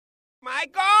my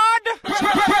God!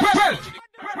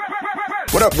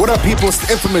 What up, people? It's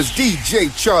the infamous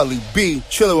DJ Charlie B.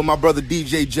 Chilling with my brother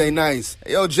DJ J Nice.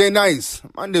 Hey, yo, J Nice.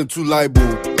 My name too Laibu.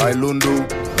 Lailundu.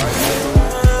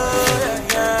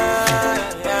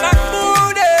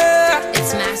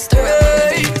 It's Master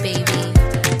of baby.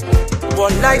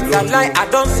 One night I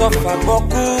don't suffer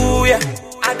boku, yeah.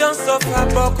 I don't suffer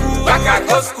boku. Back I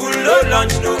go school, no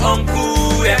lunch, no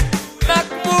uncle, yeah.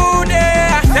 Mahmoud,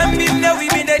 yeah. Tell me now we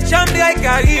been the champ like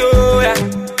Cario, yeah.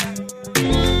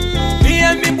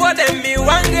 Me boy them me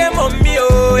one game on me,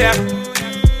 oh yeah.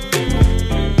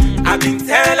 I been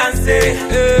tell and say,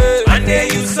 one day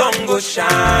you song go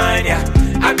shine, yeah.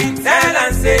 I been tell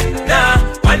and say, nah,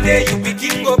 one day you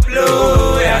begin go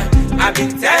blow, yeah. I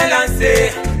been tell and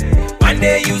say, one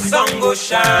day you song go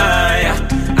shine, yeah.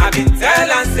 I been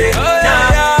tell and say,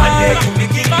 nah, one day you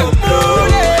begin go blow,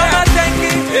 yeah. Mama thank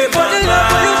you, hey mama, for the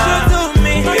love you show to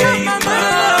me, hey mama.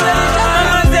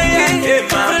 Mama thank you, hey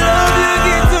mama, for the love you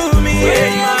give to me,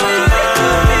 hey mama.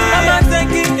 Mama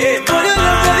thank you, hey mama, for the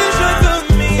love you show to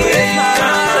me, hey mama.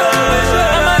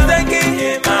 Mama thank you,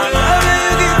 hey mama, for the love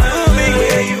you give to me,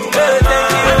 hey mama.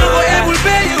 I no go able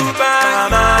pay you back,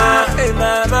 mama, hey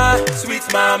mama, sweet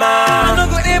mama. I no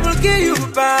go able give you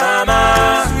back, mama,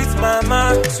 sweet mama,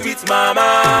 sweet mama. I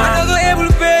no go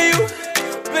able pay you,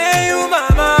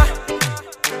 mama.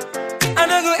 I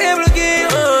no go able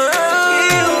give you,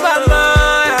 mama.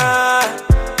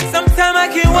 Sometimes I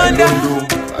can wonder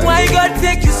why God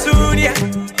take you soon, yeah.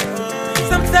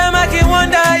 Sometimes I can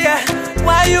wonder, yeah,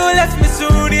 why you left me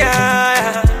soon,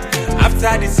 yeah.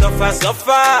 After the suffer, yeah,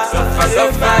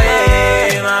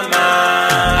 mama.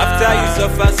 After you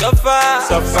suffer,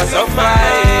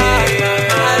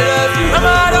 yeah. I love you,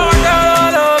 mama. I don't want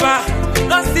all over.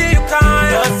 Don't see you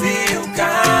kind,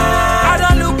 I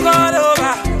don't look all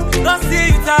over. Don't see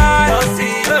you tired,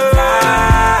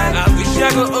 I wish I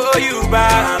could owe you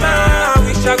back, mama. I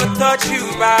wish I could touch you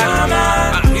back,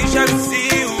 mama. I wish I could see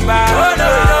you back, oh no,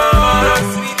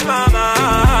 sweet mama,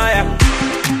 yeah.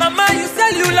 Mama, you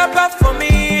sell you lapa for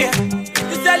me,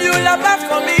 you sell you lapa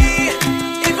for me,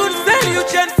 even sell you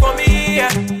chain for me,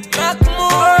 yeah.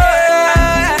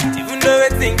 Even though we're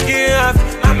thinking of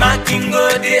mama can go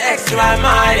the extra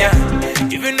mile, yeah.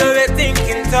 Even though we're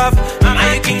thinking tough,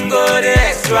 mama you can go the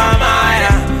extra mile,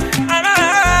 yeah. I'm not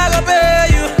gonna pay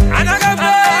you, I'm not gonna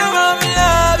pay you, mama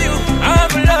love you,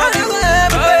 I'm love you, pay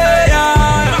you.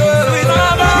 Sweet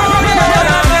mama,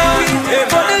 hey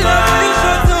for the love you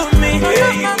show to me,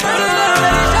 hey mama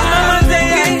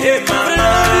thank you, hey mama, for the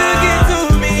love you give to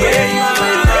me, hey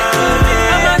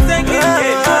mama thank you,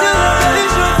 hey for the love you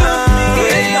show to me,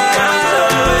 hey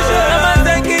mama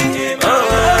thank you, hey for the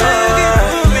love you give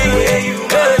to me, hey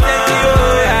thank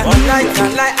you. One night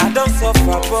I don't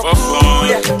suffer,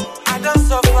 yeah. I don't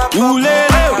suffer, I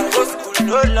go school,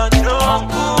 no lunch, no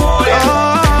uncle, yeah.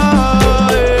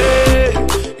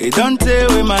 It don't tell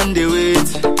we man they wait.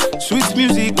 Sweet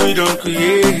music we don't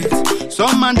create.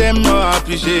 Some man them no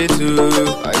appreciate too.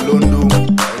 I don't do.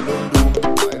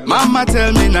 Mama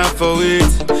tell me not for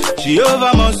it. She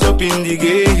over must up in the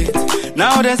gate.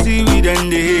 Now they see we then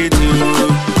they hate you.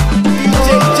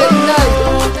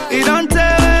 It don't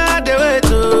tell they wait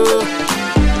too.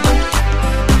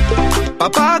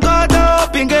 Papa got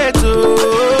up in gate too.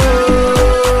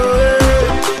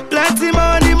 Plenty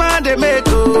money man they make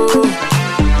too.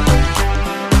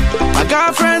 My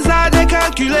girlfriends are they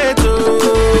calculate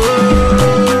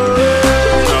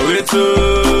Now wait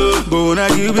too. But when I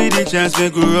give me the chance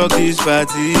make we rock this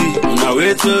party. Now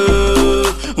wait too.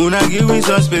 When I give me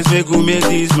some space make we make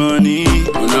this money.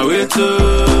 Now wait too.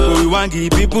 But we want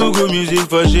give people good music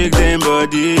for shake them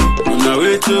body. Now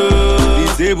wait too.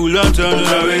 This table on turn.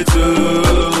 Now wait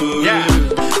too. Yeah.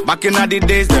 Back in the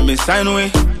days them me sign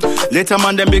way. Later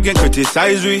man them begin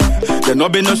criticize we. They no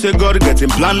be no say God get him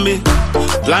plan me,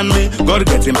 God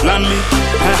get him plan me.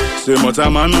 Say much a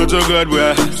man not to God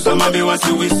where. Some of me want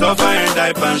to we suffer and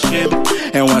die pan shame.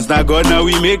 And once that God now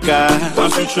we make her.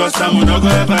 Once we trust him we not go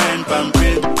ever end pan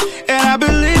pain. And I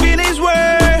believe in his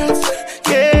words,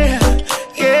 yeah.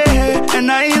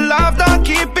 And I in love don't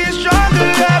keep it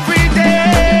stronger every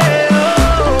day.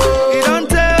 Oh, he don't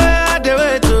tell the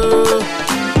way to.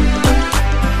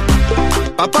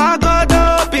 Papa God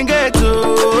up in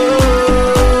ghetto.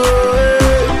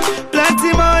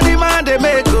 Plenty money man they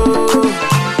make go.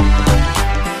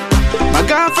 My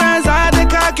girlfriends are the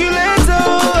calculator.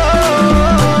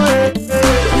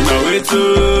 Now wait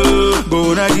too. But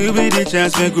when I give me the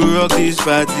chance make we rock this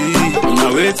party.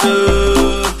 Now wait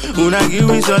too. When I give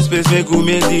me some space make we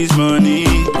make this money.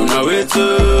 Now wait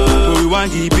too. But we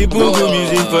want give people good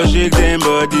music for shake them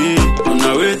body.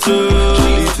 Now wait too.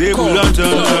 This table on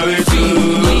turn. Now wait too.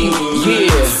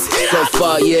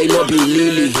 yeah, it not be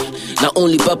Lily. Not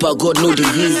only Papa God know the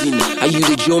reason. Are you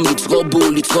the drum, the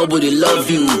trouble, they love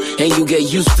you. And you get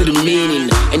used to the meaning.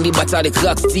 And the batter the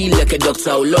clock still like a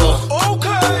Dr. Law.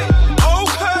 Okay.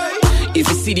 If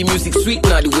you see the music sweet,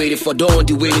 now the way they for down,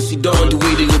 the way they sit down, the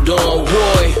way they look down,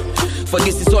 boy. For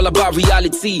this is all about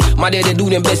reality. My dad they do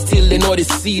them best till they know they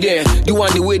see them. The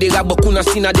one the way they got Bakuna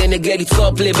Sina, then they get it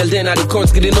top level, then at the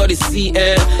country they know they see.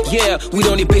 Yeah, we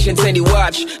don't need patience and the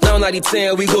watch. Now the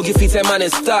 10, we go give it 10 man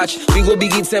and starch. We go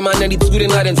big it 10 man and the 2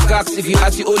 then and stocks. If you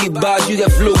ask the only bash, you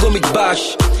get flow, go make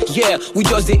bash. Yeah, we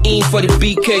just the in for the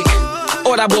big cake.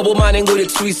 All that bubble man and go to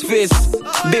twist face.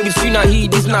 Baby, see now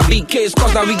this not big case.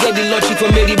 Cause now we get the logic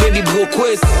from baby bro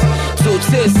quest. So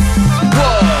test,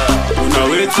 whoa. Una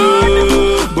wait to,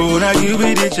 but una give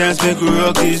me the chance, make we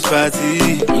rock this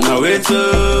party. Una wait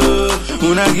to,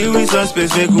 una give me some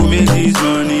space, make we make this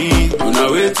money.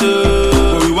 Una wait to,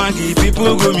 but we want the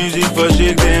people go music for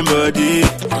shake them body.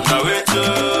 Una wait to,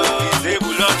 it's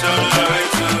able lot of una wait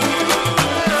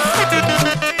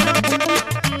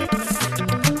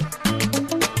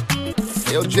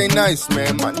Yo, J Nice,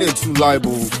 man, my name too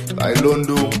liable. Like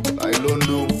Londo.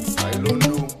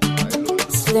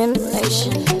 Slim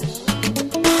Nation.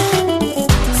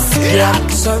 Yeah, I'm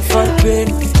sorry for the pain.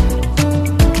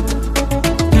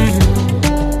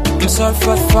 I'm sorry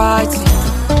for the fight.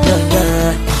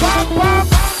 Yeah.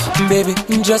 Baby,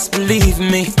 just believe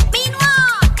me.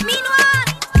 Meanwhile.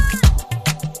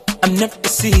 I'm not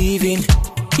deceiving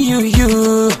you.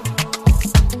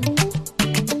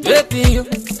 Baby, you,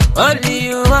 only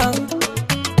you want.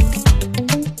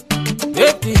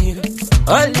 Baby, you,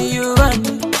 only you want.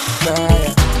 Yeah.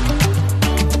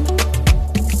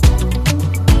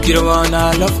 You don't wanna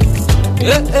love. You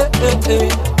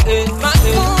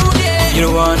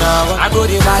don't wanna want. I go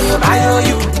to buy you. I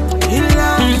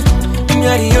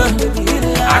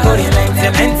go to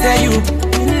mente you.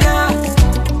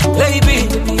 Baby,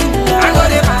 I go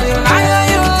to buy you.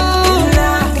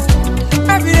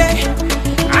 Every day,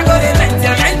 I go to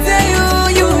mente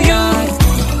you.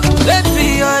 Baby,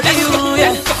 only you,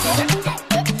 yeah.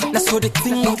 That's what the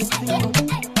thing is.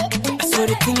 That's what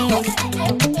the thing is.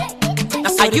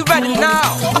 Are you ready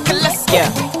now? Okay, let's go. Yeah.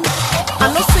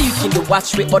 I know say you can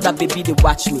watch me, other baby they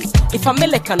watch me. If I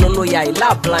like I don't know ya, I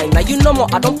lie blind. Now you know more,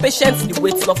 I don't patiently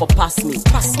wait not for pass me.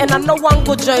 And I know one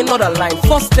go join another line.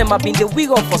 First time I been the wig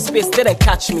on for space, they didn't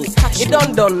catch me. It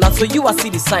done now, so you will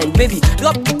see the sign. Baby,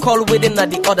 drop the call waiting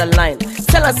at the other line.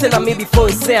 Tell us say na me before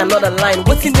you say another line.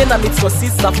 Waiting then I meet for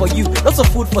sister for you, lots of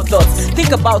food for thought.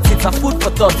 Think about it, a food for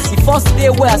thought. The first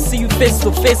day where I see you face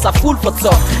to face, a food for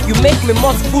thought. You make me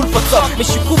more food for thought. Me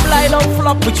she could fly down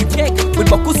flop with you cake. With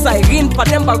Makusa Irene,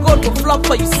 Pademba gold go flop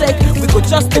for you sake. We go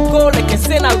just to go like a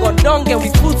saying I got down and we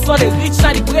food so they reach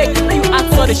now the break. Now you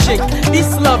act on the shake. This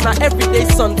love now everyday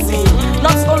something.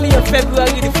 Not only on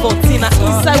February the 14th. Now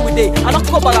inside with day, I don't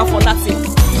cover up for nothing.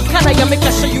 Can I make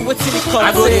I show you what's in the country?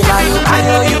 I go to I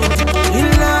know you.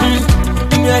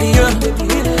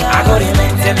 I go to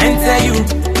mente you.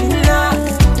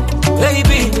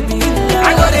 Baby,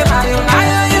 I go to I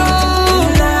know you.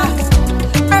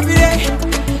 Every day,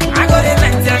 I go to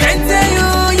mente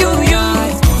you.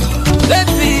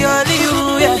 Baby, only you,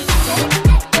 yeah.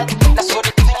 That's what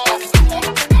it is.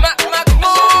 My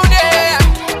mood, yeah.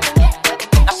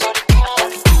 That's what it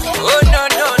is. Oh no,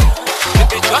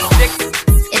 baby, just take.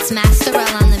 It's Master L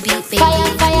on the beat, baby.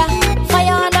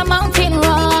 Fire on the mountain,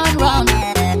 run.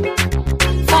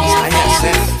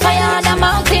 Fire on the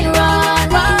mountain, run.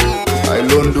 I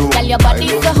Londo. Tell your body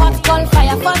so hot, call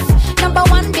fire first. Number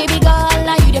one, baby girl,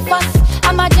 now you the first.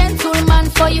 I'm a gentleman,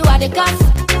 for you are the cause.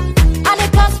 Are the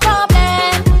cause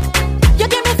problem. You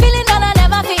give me feeling that I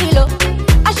never feel. Oh.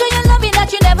 I show you loving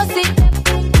that you never see.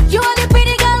 You are the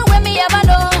pretty girl when me ever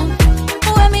know.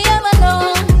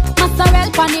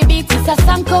 Mozzarella on the beat is a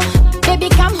sanko. Baby,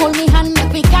 come hold me hand,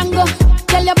 make we can go.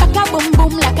 Tell your back a boom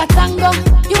boom like a tango.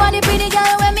 You are the pretty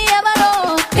girl when me ever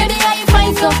know. Baby, how you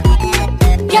find so?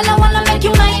 Girl, I wanna make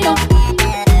you mine, oh.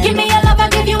 Give me your love, I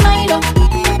give you mine, oh.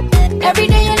 Every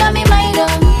day you love me mine, oh.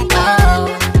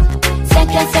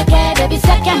 Second, baby,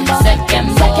 second, bo.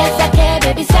 Second,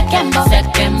 baby, second, bo.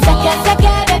 Second,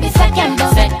 baby, second, bo.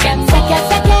 Second,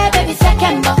 baby,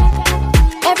 second, bo.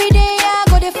 Every day I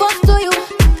go the first to you.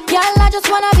 Girl, I just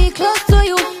wanna be close to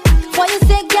you. For you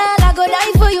say, girl, I go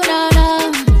die for you, nah.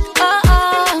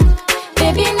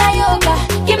 Baby, na yoga,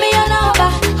 give me your number,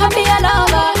 I'll be your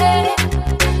lover, hey.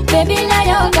 Baby, na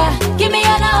yoga, give me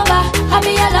your number, I'll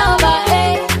be your lover,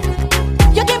 hey.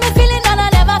 You give me feeling that I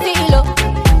never feel, oh.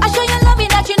 I show you loving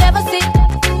that you never see.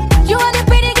 You are the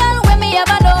pretty girl when me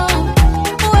ever know.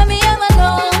 When me ever know.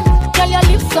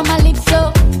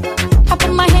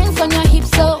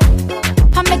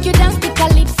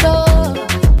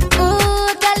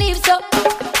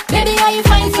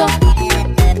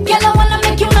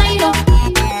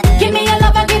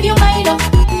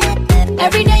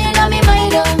 Every day you know me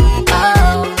mind oh.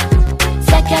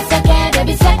 Seke,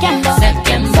 baby, sekembo.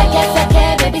 Seke,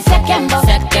 baby, sekembo.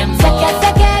 Seke,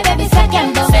 baby,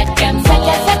 sekembo. Seke,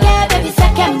 baby,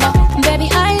 sekembo. Baby,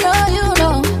 I know you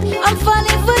know I'm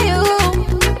falling for you.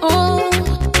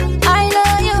 I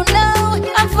know you know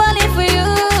I'm falling for you.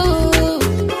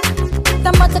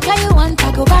 The motorcar you want, I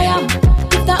go buy 'em.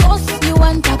 If the house you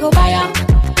want, I go buy 'em.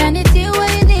 Anything what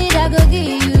you need, I go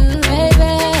give you,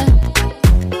 baby.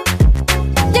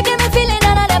 You give me feeling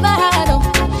that I never had.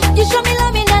 You show me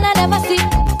loving that I never see.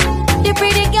 The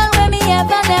pretty girl where me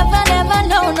ever, never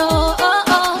know, no.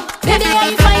 Baby, how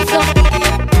you find so?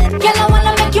 Girl, I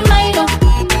wanna make you mine, oh.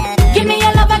 Give me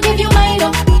your love, I give you mine,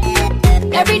 oh.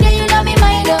 Every day you love me,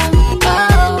 mine, oh.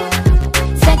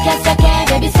 Seke,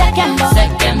 baby, sekembo.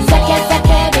 Seke, baby, sekembo.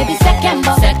 Seke, baby, sekembo.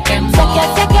 Seke,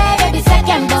 baby,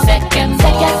 sekembo. Seke,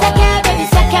 baby,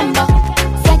 sekembo.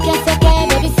 Seke,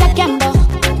 baby, sekembo.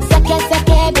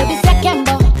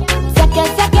 Seke,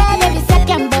 baby,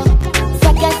 sekembo.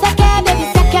 Seke, baby,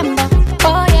 sekembo. Oh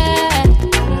yeah.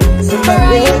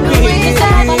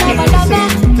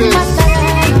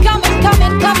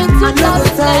 Coming to love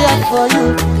tired for you.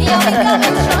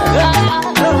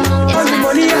 All the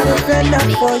money I don't spend up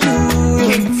for you.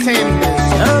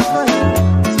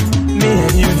 Me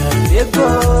and you now, they go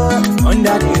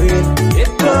under the rain. They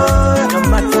go, no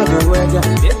matter the weather.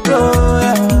 They go,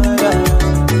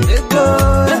 they go.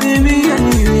 Me and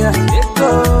you, they go,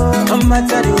 no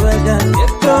matter the weather. They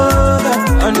go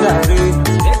under the rain.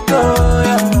 They go,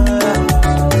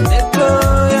 they go.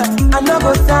 I'm not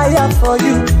gonna tire for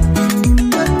you.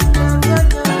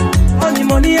 All the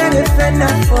money I dey spend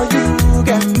up for you,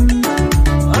 girl.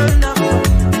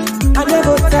 I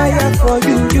never tire for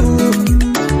you.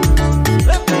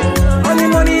 All the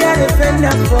money I dey spend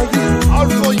up for you. All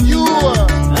for you.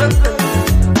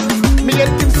 Me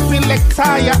let them spin like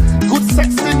tire. Good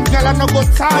sexing girl, I no go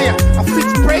tire. I fit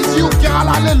praise you, girl,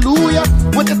 hallelujah.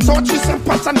 With the torches and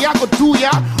pattern, yeah, go do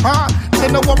ya. Say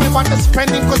no worry about the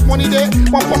spending, cause money there.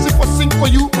 One person for sing for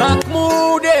you.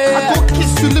 Mahmoud, I go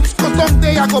kiss your lips, cause one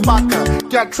day I go back.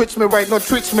 Girl, treat me right, no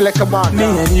treat me like a man. Me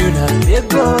and you now, they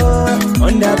go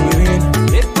under the rain.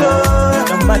 They go,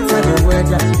 no matter the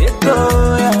weather. They go,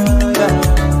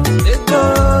 they go.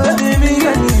 Me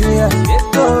and you, they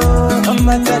go, no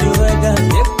matter the weather.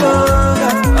 They go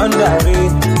under the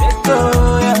rain. They go,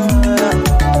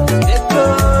 they go.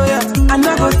 I'm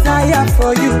not gonna tire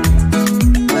for you.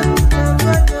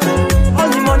 All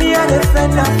the money I dey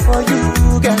spend up for you,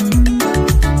 girl.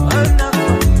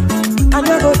 I'm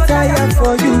not gonna tire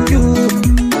for you.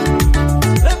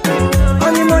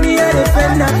 All the money I dey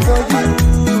spend up for you.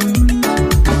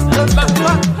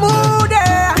 Mood I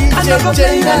no go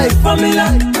play any formula.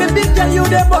 Baby girl, you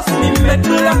the boss me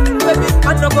medulla. Baby, I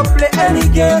no go play any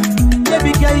game.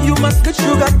 Baby girl, you must be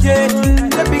sugar cane.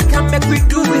 Baby, can make we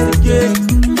do it again.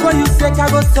 For you sake, I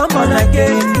go someone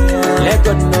again. Let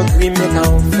God know we make I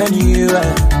offend you.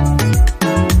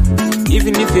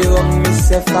 Even if you wrong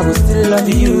myself, I will still love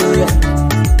you.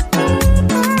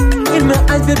 In my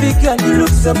eyes, baby girl, you look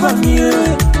so brand new.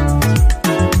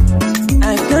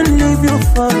 I can't leave you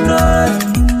for nothing.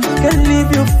 Can't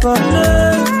leave you for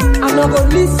nothing. I'm not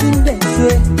gonna listen, they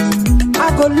say I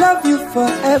go love you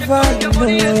forever, you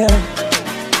know.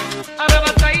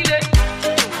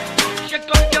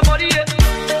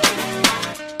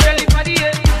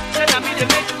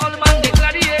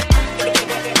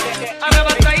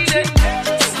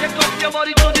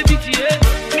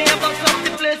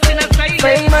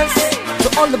 Famous to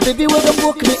all the baby where don't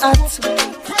broke me at,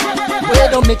 where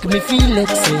don't make me feel like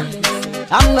say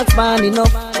I'm not man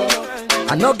enough.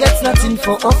 I no get nothing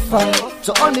for offer.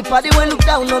 To all me party will look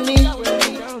down on me,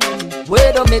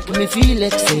 where don't make me feel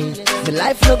like say my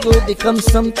life no go become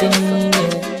something.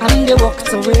 And they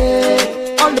walked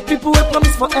away. All the people will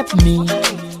promise for help me.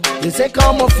 They say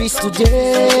come office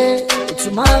today,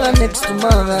 tomorrow next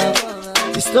tomorrow.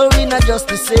 The story not just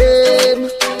the same,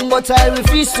 but I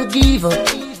refuse to give up.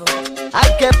 I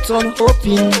kept on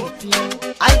hoping,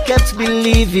 I kept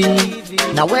believing.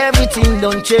 Now everything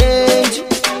don't change.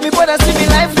 Me brother see me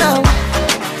life now,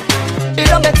 it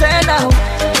don't better now.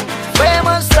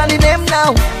 Famous standing them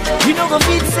now. You know go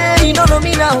fit say, you don't know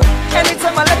me now.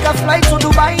 Anytime I like a fly to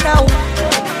Dubai now.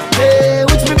 Hey,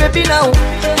 with me baby now.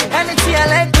 Anything I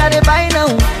like I they buy now.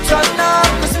 Turn up,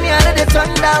 cause me I let it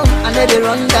turn down, I let it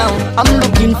run down. I'm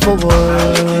looking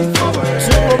forward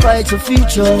to a brighter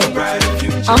future.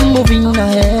 I'm moving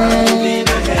ahead,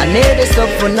 I never stop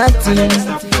for nothing.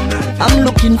 I'm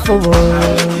looking forward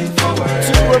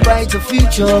to a brighter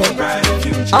future.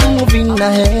 I'm moving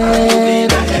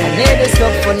ahead, I never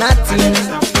stop for nothing.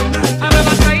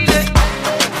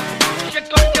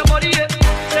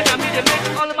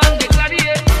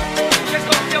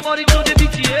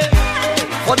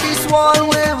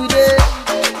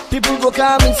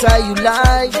 come inside you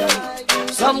life.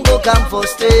 Some go come for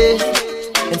stay,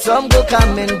 and some go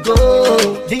come and go.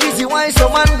 The reason why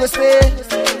some man go stay,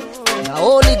 now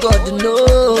only God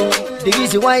know. The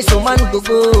reason why some man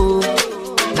go.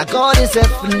 Now God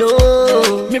himself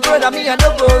know. Me brother, me I no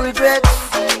go regret.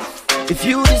 If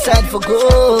you decide for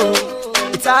go,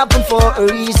 it's happened for a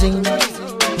reason.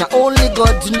 Now only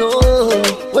God know.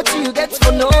 What you get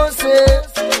for no say,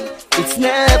 it's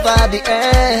never the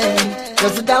end.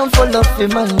 Cause the downfall of a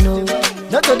man, no,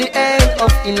 not to the end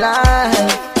of his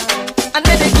life. And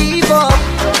then they give up,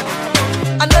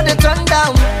 and then they turn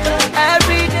down.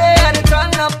 Every day and they turn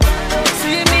up.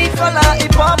 See me follow, it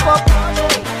pop up.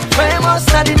 Famous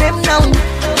na the name now.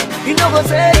 You know go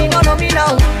say, you know me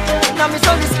now. Now me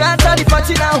son is scatter the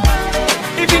party now.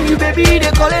 Even you baby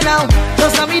they call it now.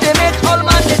 Cause now me they make all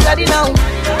man they study now.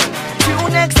 You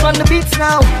next on the beats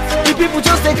now. The people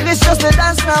just take risks, just they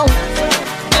dance now.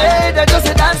 Hey, they just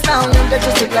a dance now. They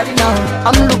just a glad now.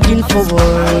 I'm looking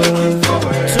forward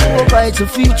to a brighter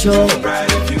future.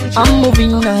 I'm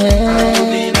moving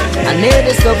ahead. I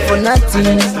never stop for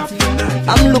nothing.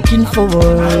 I'm looking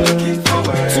forward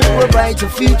to a brighter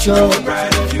future.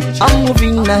 I'm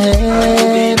moving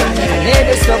ahead. I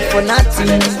never stop for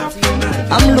nothing.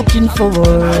 I'm looking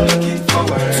forward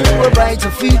to a brighter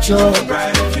future.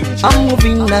 I'm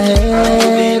moving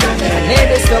ahead. I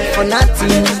never stop for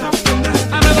nothing.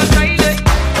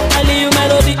 I leave you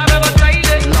melody.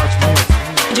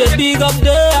 Just big up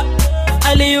there.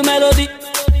 I leave you melody.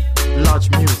 Large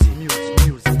music.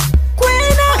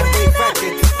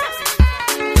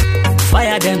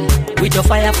 Fire them with your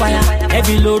fire.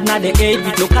 Every load na the aid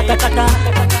with your kata.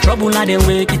 Trouble na the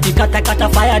way, kitty kata.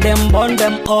 Fire them, burn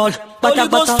them all. Holy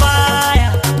Ghost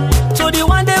fire. So the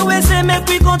one day we say make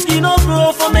we continue no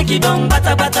grow for make it down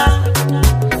bata.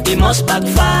 It must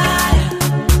backfire.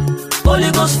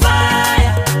 Holy Ghost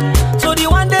fire. So the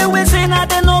one day we say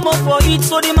nothing no more for it,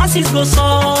 so the masses go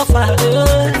suffer.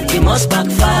 It must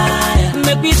backfire.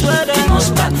 Make we swear them. It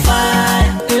must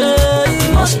backfire.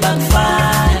 It must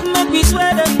backfire. Make we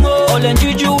swear them more. All them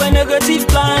juju and negative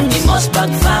plan. It must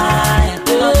backfire.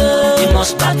 It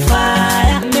must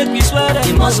backfire. Make we swear them.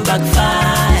 It must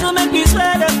backfire. So make we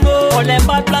swear them more. All them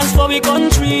bad plans for we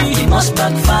country. It must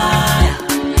backfire.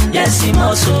 Yes, he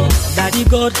must. Daddy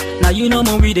God, now you know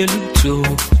me we the loot too.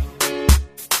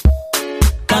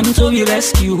 Come to we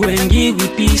rescue and give we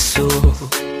peace. So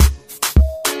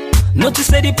notice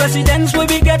that the presidents will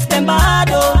be get them bad.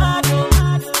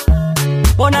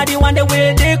 But now the one the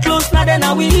way they close, now then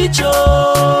now we eat you.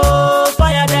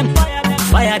 Fire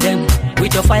them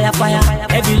with your fire.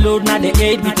 Every load now the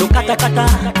aid with your kata.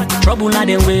 Trouble now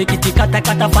the way kitty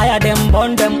kata. Fire them,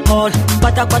 burn them all.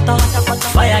 Pata.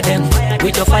 Fire them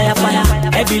with your fire.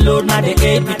 Every load now the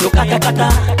aid with your kata.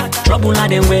 Trouble now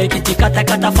the way kitty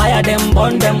kata. Fire them,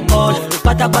 burn them all.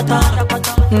 Pata.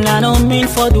 I don't mean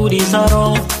for do this at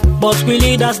all, but we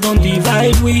leaders don't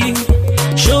divide we.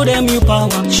 Show them you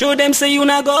power. Show them say you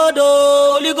na God.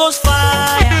 Holy Ghost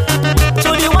fire.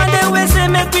 So the one day we say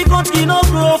make we continue no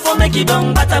grow for make it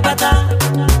down bata.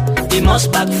 It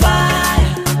must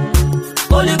backfire.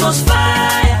 Holy Ghost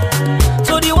fire.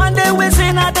 So the one day we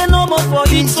say nothing no more for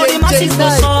it, so the masses go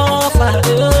suffer.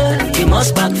 It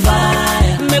must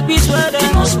backfire. Make we swear them.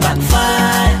 It must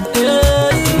backfire.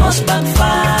 It must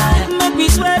backfire. Make we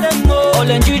swear them more. All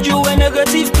them juju and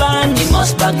negative plans. It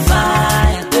must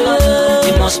backfire.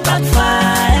 It must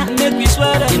backfire. Make we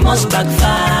swear them. It must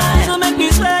backfire. So make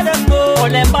we swear them more. All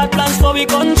them bad plans for we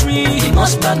country. It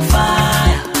must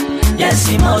backfire. Yes,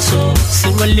 he must.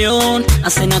 Sierra Leone, I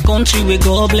send a country we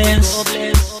God bless.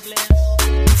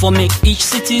 For make each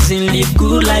citizen live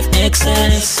good life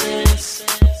excess.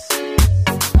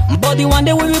 But the one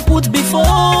that we put before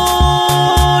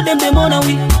them honor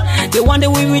we. The one that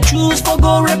we choose for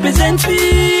go represent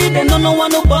we. They don't know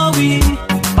one about we.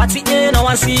 Party A, no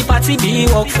one see, party B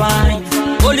walk fine.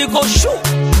 Holy Ghost shoot.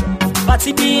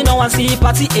 Party B, no one see,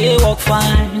 party A walk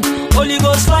fine. Holy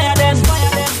Ghost fire them.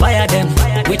 Fire them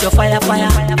with your fire.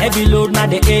 Every load na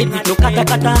the aid with your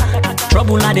kata.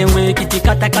 Trouble na the way kitty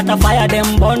kata. Fire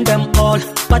them, burn them all.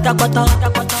 Pata.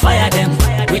 Fire them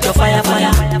with your fire.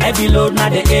 Every load na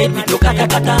the aid with your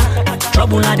kata.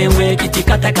 Trouble na the way kitty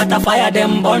kata. Fire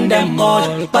them, burn them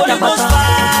all. Pata.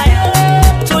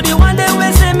 Fire. So the one day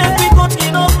we say make we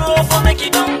continue no grow for make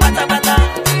it down bata.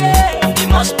 It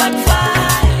must backfire.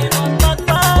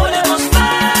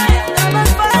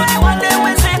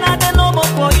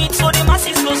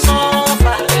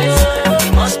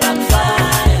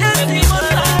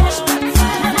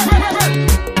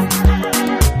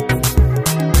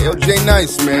 J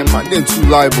Nice, man, my name too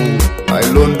liable. I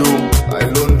Londo.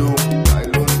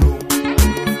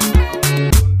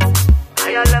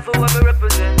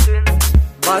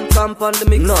 vamp on the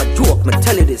mix. No joke, me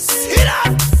tell you this.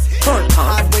 Turn on.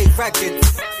 Hardway Records.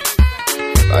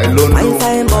 I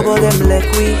find bubble them like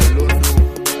we.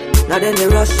 Now then they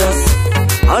rush us.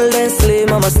 All them slay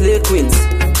mama slay queens.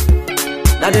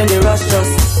 Now then they rush us.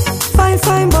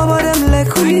 Fine bubble them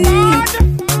like we.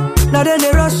 Now then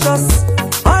they rush us.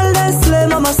 All them slay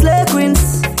mama slay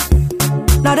queens.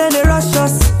 Now then they rush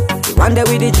us. The one day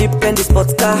with the jeep and the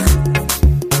sports car.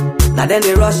 Now then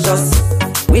they rush us.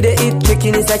 We they eat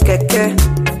chicken inside keke.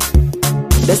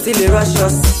 They still they rush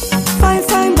us.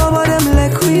 Fine bubble them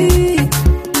like we.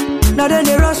 Now then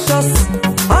they rush us.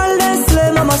 All them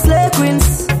slay mama slay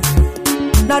queens.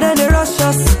 Now then they rush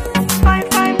us.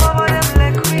 Fine bubble them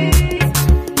like we.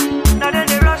 Now then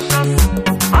they rush us.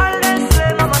 All them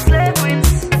slay mama slay queens.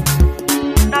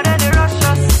 Now then they rush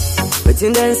us.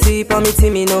 Waiting then see pa me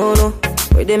team me no.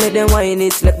 Where they make them whine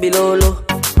it like below low.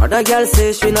 Other girl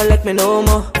say she no let me no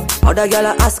more. Other girl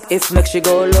ask if make she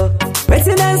go low.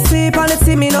 Waiting and see pa the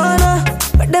team me no.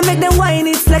 Where they make them whine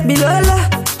it like below low.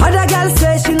 Other girl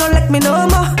say she no like me no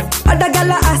more. Other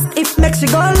girl ask if make she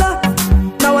go low.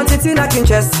 Now I'm sitting at in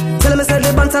chest. Tell me say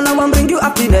the banter now and bring you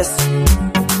happiness.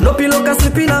 No pillow can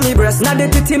sleep in on me breast. Now the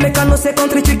titty make a no say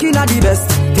country chicken are the best.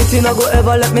 Titty no go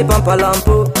ever let me pamper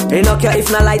lampo. Ain't no care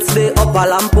if na lights they up a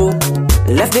lampo.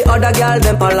 Left the other girl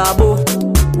them palabo.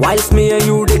 Whilst me and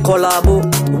you they collabo.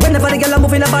 Whenever the girl are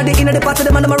moving her body in the party,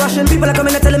 the man them a rushing. People are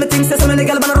coming and telling me things. Say so many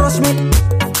girl wanna rush me.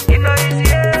 It no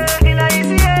easier.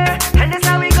 And that's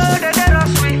how we go, they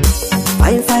rush me.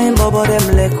 Fine, bubble them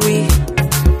like we.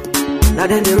 Now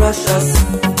then they rush us.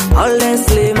 All them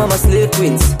slay mama slay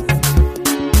queens.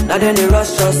 Now then they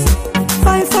rush us.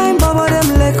 Fine, bubble them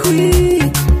like we.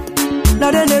 Now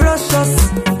then they rush us.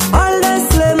 All them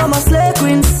slay mama slay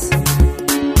queens.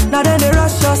 Now then they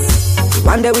rush us.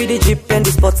 One day with the jeep and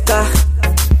the sports car.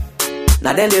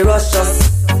 Now then they rush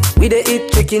us. We they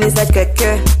eat chicken inside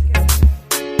keke.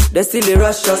 They still they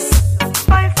rush us.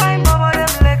 Fine, bubble them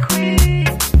like we.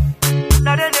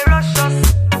 Now then they rush us.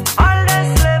 All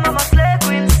them slay mama slay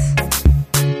queens.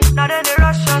 Now then they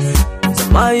rush us. So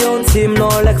my own team no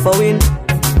like for win.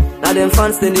 Now them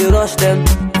fans then they rush them.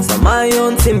 So my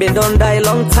own team been done die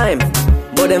long time.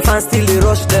 But them fans still they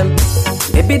rush them.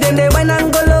 Maybe then they wine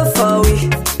and go low for we.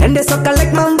 And they suck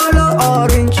like Mambolo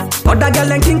orange. Other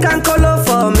girl and king can color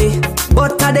for me.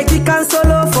 But I they kick and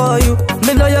solo for you.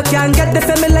 Me know you can't get the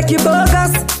family like you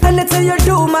bogus. Anything you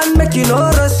do man make you no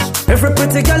rush. Every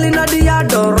pretty girl in the yard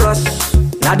don't rush.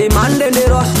 Now the man then they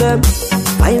rush them.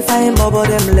 Fine bubble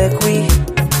them like we.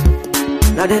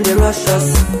 Now then they rush us.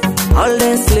 All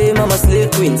them slay mama slay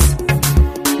queens.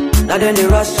 Now then they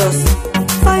rush us.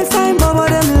 Fine bubble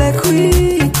them like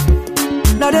we.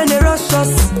 Now then they rush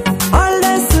us. All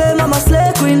them slay mama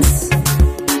slay queens.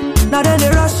 Now then they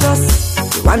rush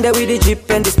us. One day with the jeep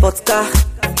and the sports car.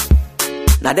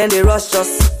 Now then they rush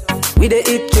us. We they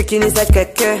eat chicken inside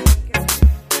keke.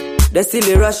 They still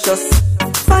they rush us.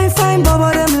 Fine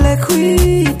bubble them like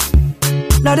we.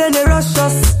 Now then they rush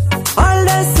us. All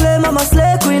them slay mama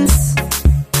slay queens.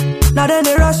 Now then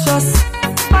they rush us.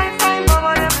 Fine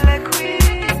bubble them like we.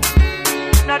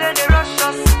 Now then they rush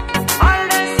us. All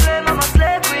them slay mama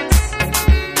slay queens.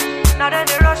 Now then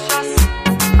they rush us.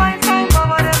 Fine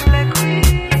bubble them like we.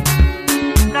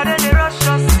 Now then they rush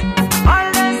us. All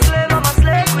them slay mama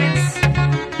slay queens.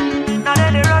 Now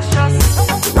then they rush us.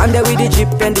 One day with the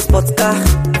jeep and the sports car.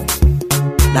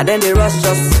 Now then they rush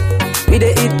us. We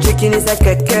they eat chicken inside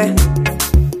keke.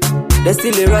 They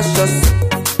still they rush us.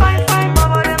 Fine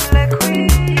bubble them like we.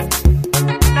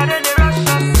 Now then they rush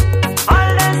us. All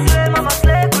them slay mama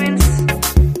slay queens.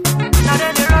 Now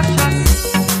then they rush us.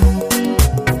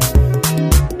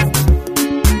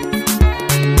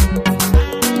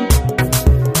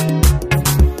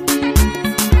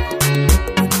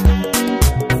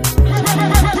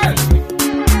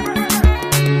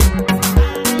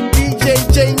 DJ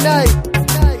J Night.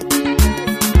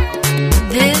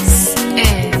 This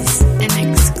is an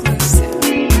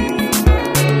exclusive.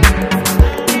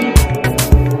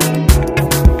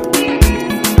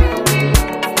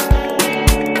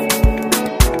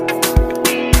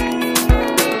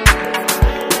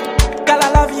 Girl, I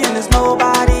love you and there's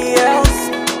nobody else.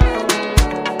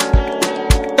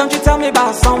 Don't you tell me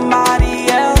about somebody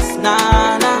else,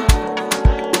 nah.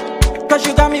 Cause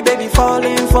you got me, baby,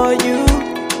 falling for you.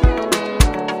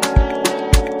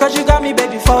 Cause you got me,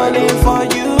 baby, falling for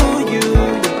you.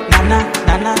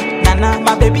 Nana,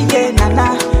 my baby, yeah,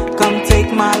 nana. Come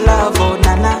take my love, oh,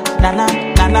 nana,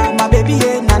 my baby,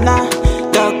 yeah, nana.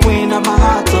 The queen of my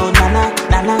heart, oh,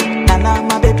 nana,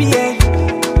 my baby, yeah.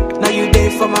 Now you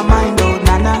there for my mind, oh,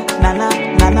 nana,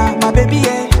 my baby,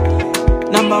 yeah.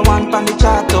 Number one pan the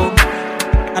chart, oh.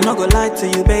 I no go go lie to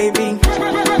you, baby.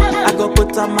 I go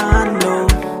put on my hand, no.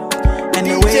 And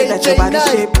the way that your body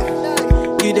shape,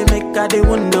 you dey make out the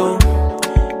window.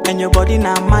 And your body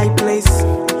now my place.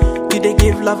 You dey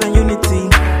give love and unity.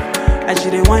 As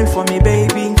you dey wine for me,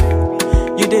 baby.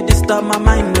 You dey disturb my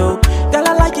mind, no. Girl,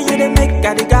 I like you dey make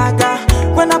out the gaga.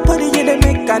 When I put it, you dey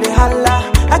make out the holla.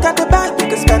 I got the bag, you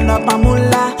can spend up my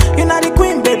moolah. You're not the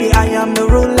queen, baby, I am the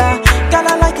ruler. Girl,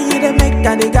 I like you dey make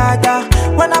out the gaga.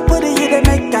 When I put it, you dey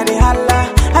make out the holla.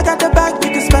 I got the bag,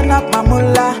 you can spend up my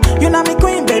moolah. You're not my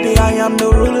queen, baby, I am the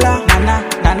ruler. Nana,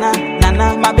 nana,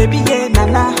 nana, my baby, yeah,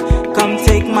 nana. Come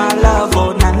take my love,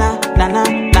 oh, nana, nana,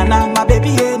 nana, my baby,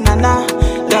 yeah, nana.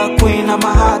 The queen of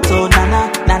my heart, oh,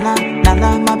 nana, nana,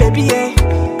 nana, my baby, yeah.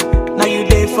 Now you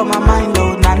there for my mind,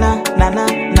 oh, nana, nana,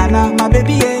 nana, my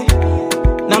baby, yeah.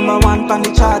 Number one on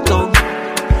the chart, oh.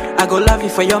 I go love you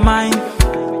for your mind.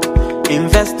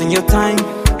 Invest in your time.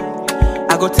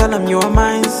 I go tell them you are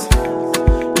mine.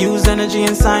 Use energy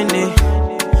and sign it.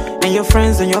 And your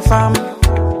friends and your fam,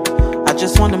 I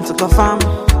just want them to confirm.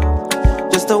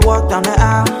 Just to walk down the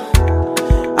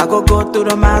aisle. I go through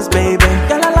the miles, baby.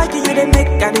 Girl, I like you dey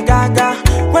make out the gaga.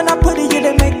 When I put it, you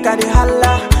dey make out the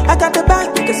holla. I got the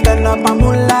bag, you can spend up my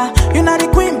moolah. You're not the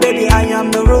queen, baby, I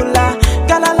am the ruler.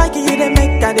 Girl, I like you dey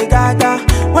make out the gaga.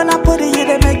 When I put it, you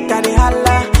dey make out the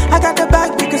holla. I got the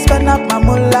bag, you can spend up my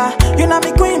moolah. You're not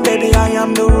my queen, baby, I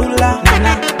am the ruler.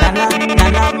 Nana, nana,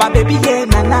 nana, my baby, yeah,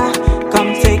 nana.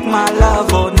 Come take my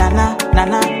love, oh, nana,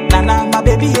 nana, nana, my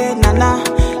baby, yeah, nana.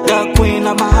 The queen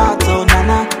of my heart, oh,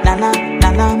 nana, nana,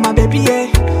 nana, my baby,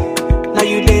 yeah. Now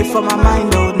you there for my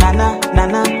mind, oh, nana,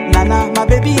 nana, nana, my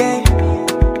baby, yeah.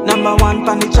 Number one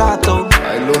on the chart, oh.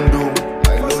 I don't do.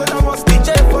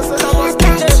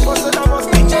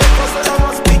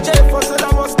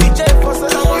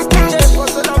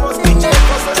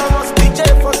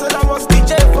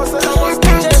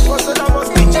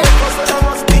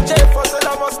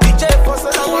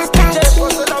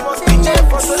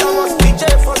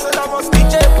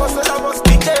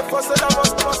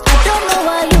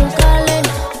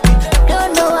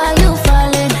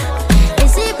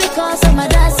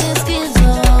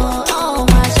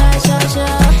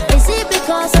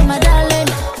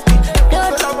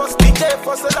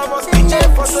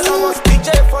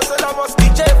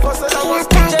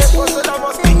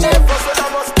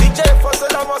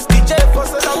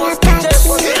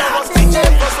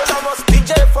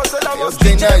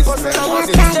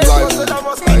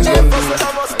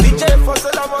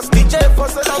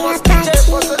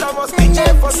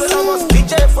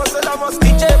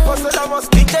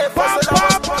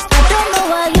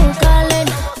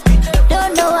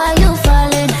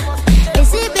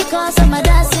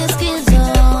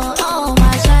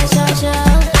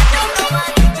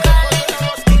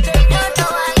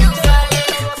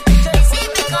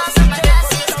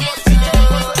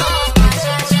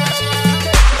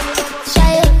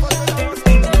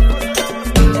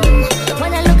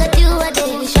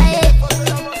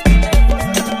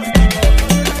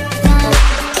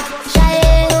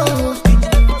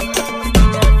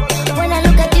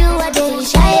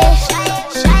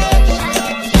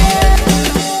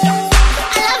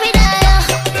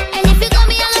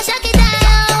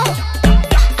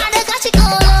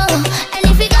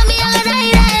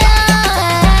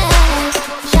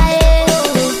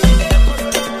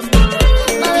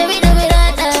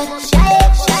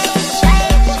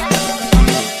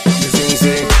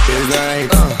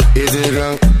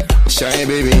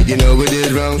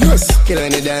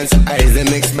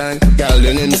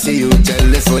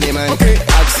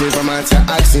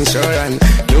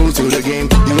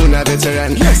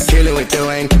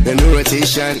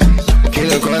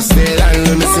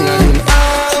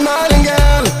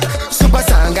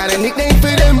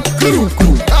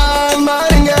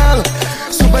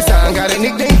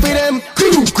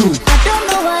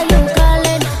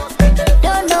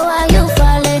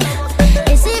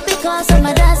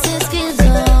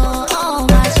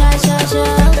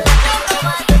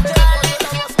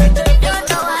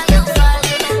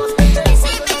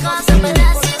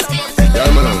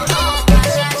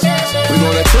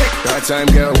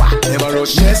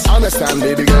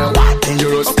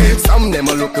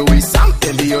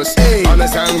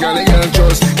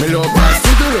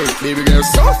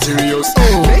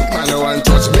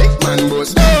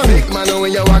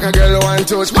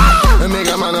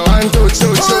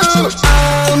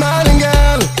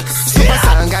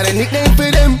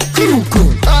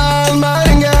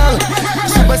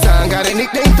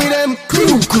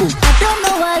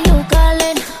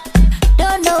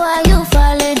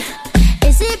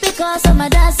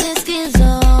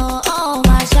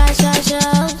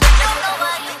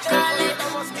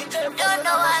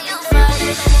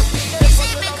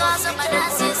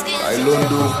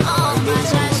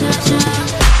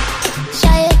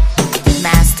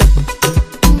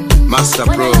 Master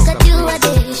Pro.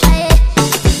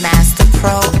 Master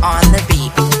Pro on the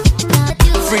beat.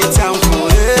 Freetown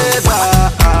forever.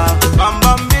 Bam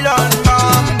bam bilon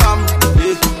bam bam.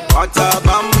 What a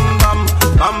bam bam.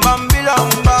 Bam bam bilon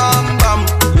bam bam.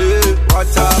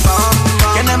 What a bam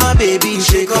bam. Can I my baby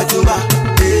shake or tumba?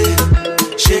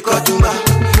 Shake or tumba.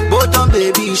 Bottom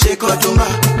baby shake or tumba.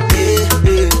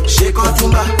 Shake or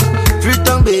tumba.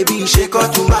 Freetown baby shake or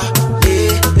tumba.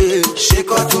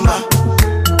 Shake or tumba.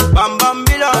 Bam bam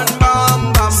bilon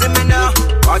bam bam. See me now.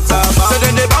 What a bam. So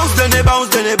then they bounce, then they bounce,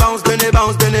 then they bounce, then they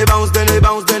bounce, then they bounce, then they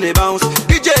bounce, then they bounce.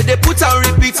 DJ they put and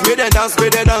repeat, make them dance,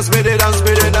 make them dance, make them dance,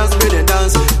 make them dance, make them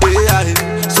dance.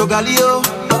 Yeah. So Galio,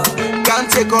 can't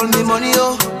take all me money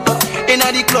oh.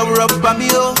 Inna the club rub for me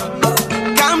oh.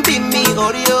 Can't be me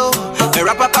audio.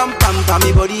 Rap a pam pam pa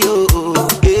me body oh.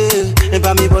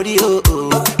 Pa me body oh.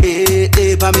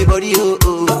 Pa me body oh.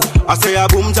 I say a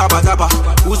boom tapa tapa.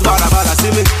 Who's bada bada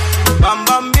see me? Bam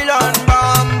bam bilon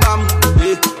bam bam.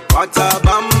 What a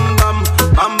bam bam.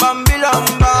 Bam bam bilon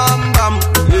bam bam.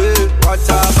 What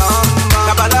a bam bam.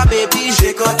 Kabala baby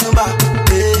shake or tumba.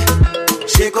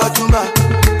 Shake or tumba.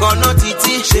 Kono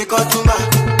titi shake or tumba.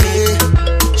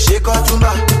 Shake or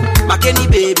tumba. Makeni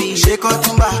baby shake or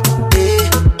tumba.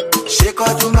 Shake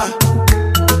or tumba.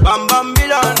 Bam bam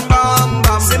bilon bam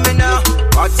bam. See me now.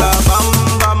 What a bam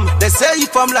bam. They say you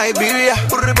from Liberia.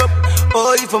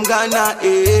 Oh, you from Ghana,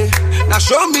 Now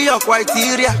show me your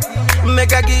criteria.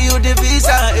 Make I give you the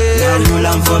visa, Now roll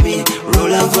on for me,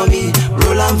 roll on for me,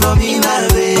 roll on for me, my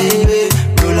baby.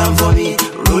 Roll on for me,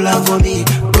 roll on for me,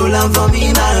 roll on for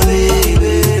me, my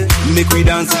baby. Make we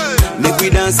dance, make we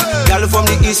dance. Girl from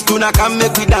the east to now come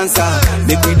make we dance,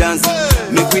 make we dance,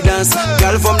 make we dance.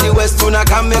 Girl from the west to now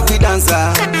come make we dance.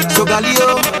 So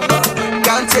Galio,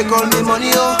 can't take all me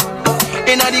money, oh.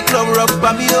 Inna the club rock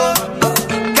for me, oh.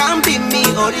 Can't be me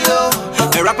audio.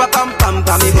 Rap a pam pam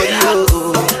pam me body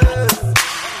oh.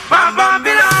 Bam bam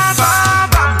bilon bam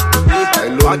bam.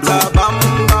 What a bam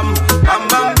bam. Bam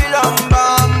bam bilon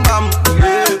bam bam.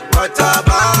 What a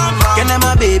bam bam. Can I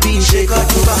my baby shake or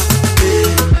tumba?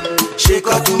 Shake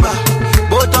or tumba.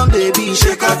 Bottom baby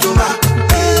shake or tumba.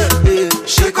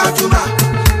 Shake or tumba.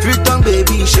 Freetown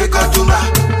baby shake or tumba.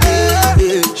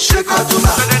 Shake or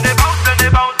tumba.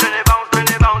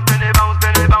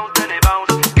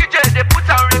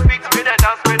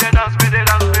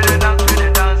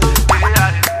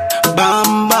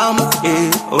 Bam bam,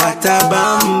 what a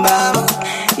bam bam,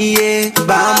 yeah,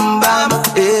 bam bam,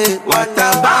 what a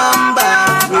bam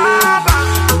bam,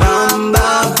 bam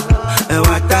bam,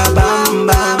 what a bam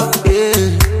bam,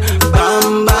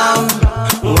 bam bam,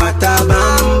 what a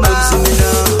bam bam. See me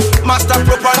now, Master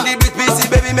Pro on the beat, busy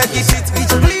baby make it hit,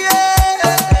 it's play.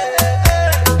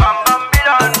 Bam bam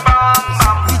bilon bam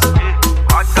bam,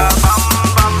 what a bam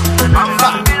bam, bam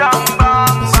bam bilon bam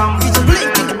bam, it's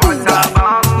blinking the what a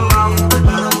bam.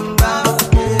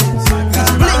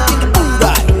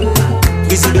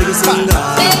 Busy baby singer.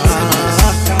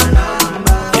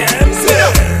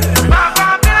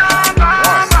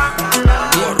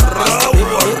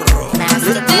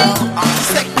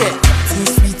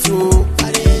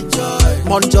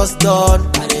 Man just done,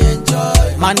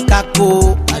 man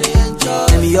kako,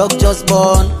 New York just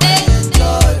born.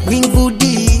 Bring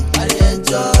booty,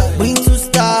 bring two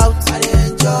stout,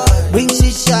 bring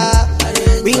shisha,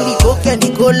 bring the coke and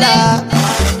the cola.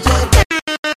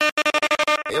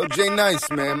 Yo, J Nice,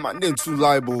 man. My name too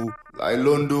liable. Like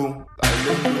Londo.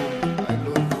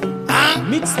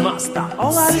 Mix master.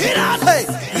 Hey,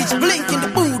 it's blinking the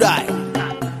boot eye.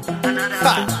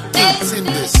 It's in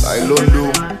this. Like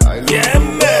Londo. Yeah,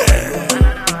 man.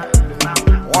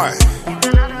 Why?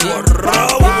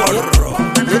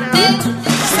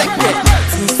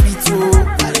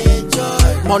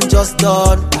 Man just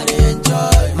done,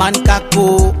 man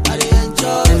kako,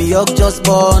 New York just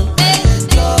born.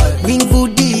 Bring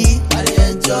booty,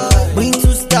 bring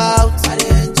two stout,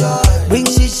 bring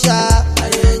shisha,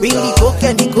 bring the coke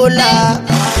and the cola.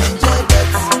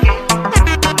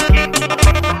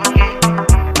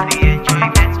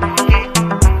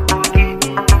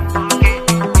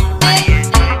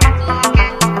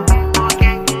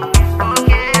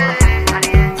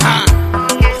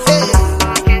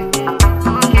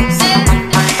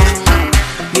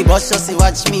 Me boss just say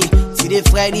watch me, today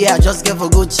Friday I just get for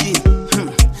Gucci.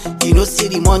 You know, say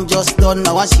the man just done.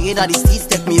 I want she get at the streets,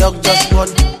 take me up just one.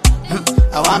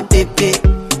 I want pepe.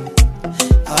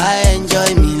 I want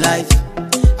enjoy me life.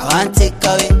 I want take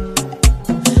away.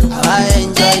 I I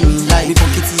enjoy me life. Me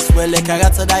pocket is well like a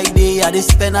rat that day. I dey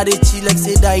spend, I dey chill like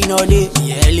say die no day.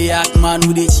 Yeah, Eliak man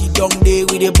with the cheat down day,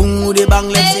 with the boom, with the bang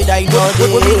like say die no day.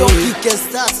 Nobody don't kick a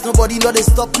start, nobody know they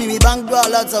stop me. We bang do a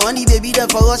lot, so when the baby there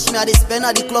for rush me, I dey spend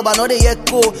at the club, I know they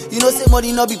echo. You know say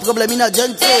money no be problem in a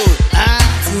gentle.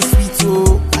 Too sweet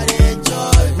too, I dey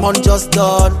enjoy. Mon just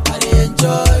done, I dey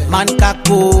enjoy. Man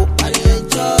kako, I dey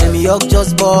enjoy. Emi York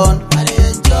just born, I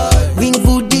dey enjoy. Bring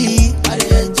booty, I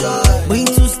dey enjoy. Bring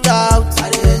two stout, I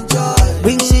dey enjoy.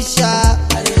 Bring shisha, I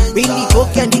dey enjoy. Bring the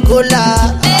coke and the cola, I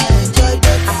enjoy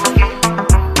that.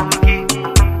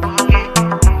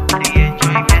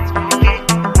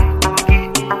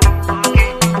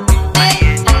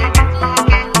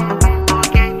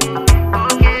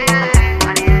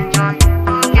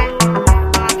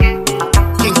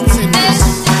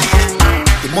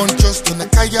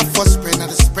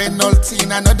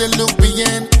 I know they look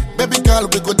beyond. Baby girl,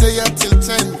 we go there till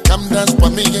 10. Come dance for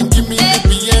me and give me the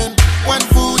BN. One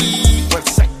booty, one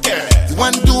second.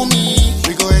 One do me,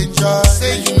 we go enjoy.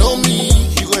 Say you know me,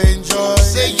 you go enjoy.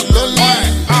 Say you lonely,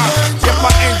 get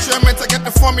my enjoyment, I get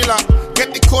the formula.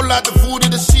 Get the cola, the food,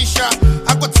 the shisha.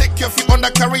 I go take care of you on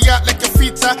the career like a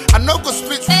fita. I know go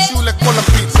split with you like cola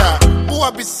pizza. Who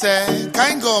I be say,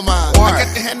 can't go man. I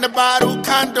get the hand about who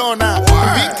can't do now.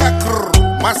 Big kakru.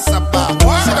 Masaba,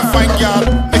 see the fine girl,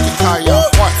 make it higher.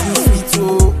 Too sweet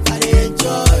too, I dey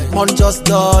enjoy. Mon just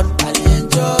done, I dey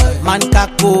enjoy. Man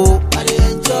kako, I dey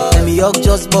enjoy. Emi York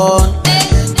just born, I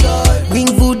dey enjoy. Bring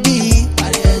booty, I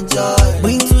dey enjoy.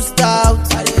 Bring two stout,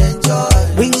 I dey enjoy.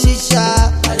 Bring shisha, I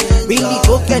dey enjoy. Bring the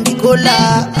coke and the cola, I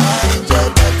enjoy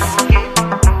that.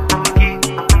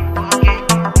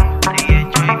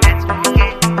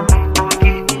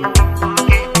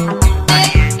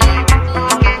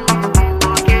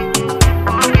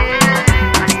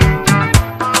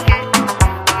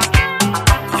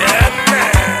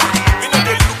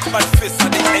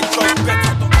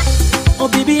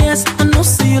 I know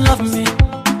say you love me.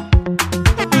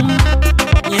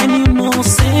 And you know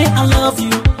say I love you.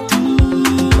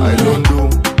 I don't know.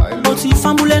 But if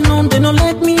I'm known, they don't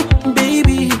like me,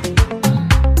 baby.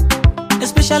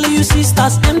 Especially you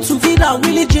sisters, M2V, that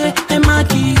Willie J, and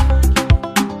Maggie.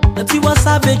 The Tiwa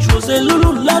Savage, Rose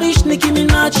Lulu, Lorish, Nicki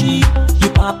Minaj. You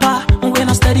papa, when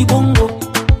I steady bongo.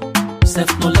 Sef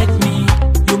no like me.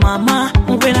 You mama,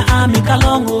 when I make a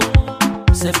longo.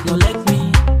 Sef no like me.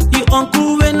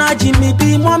 Uncle when I Jimmy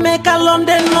be more make a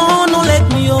London no let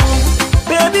me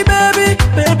baby baby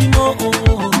no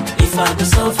if I could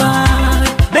survive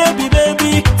baby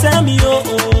tell me if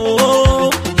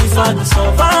I could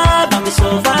survive I could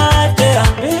survive yeah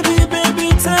baby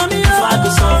tell me if I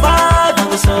could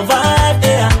survive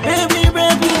yeah baby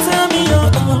tell me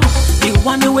the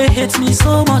one way hates me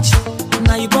so much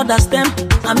now you brothers them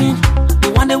I mean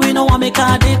the one way no one make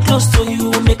a day close to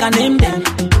you make a name them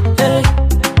hey.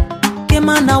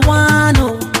 Emma wano,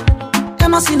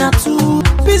 Emma sina too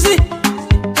busy.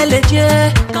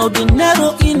 LJ,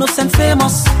 Caudinero, innocent,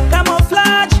 famous.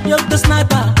 Camouflage, you're the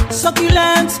sniper.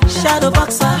 Succulent, shadow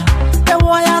boxer. The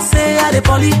warrior say I the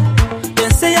poly. They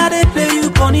say I they play you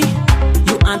bunny.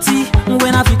 You auntie,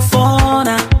 when I fit for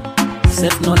now.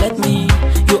 Sef no let me.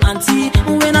 You auntie,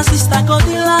 when a sister got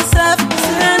the last self.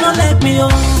 Say no let me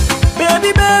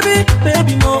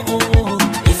baby no.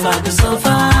 If I could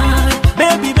survive.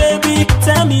 Baby,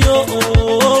 tell me, if I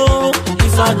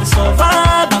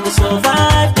could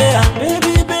survive, yeah.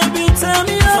 Baby, tell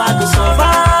me, if I could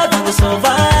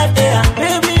survive, yeah.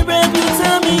 Baby,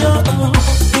 tell me,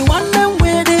 the one them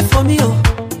waiting for me,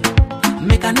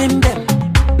 make a name them.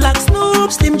 Black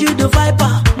Snoop, Slim G the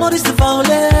Viper, Maurice the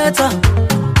Violator,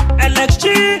 LXG,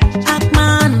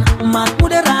 Atman,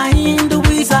 Mahmoud Rahim the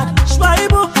Wizard,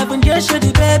 Schwaibo, Heaven Jesha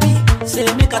the baby. Say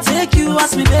make I take you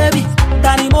as me baby.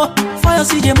 Danny Mo, Fire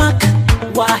CJ Mac,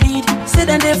 Wahid, say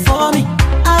then they for me.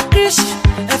 Akrish,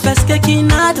 FSK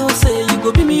Kinado, say you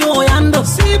go be me Oyando.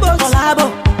 Sibo,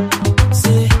 collabo,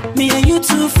 say me and you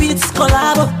 2 feet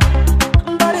collabo.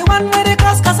 But the one where they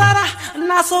cross Casara,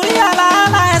 Naso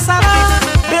Yala, Sara.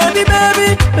 Baby,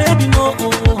 no.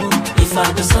 If I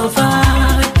could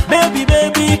survive, baby,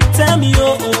 tell me, if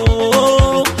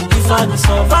I could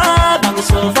survive,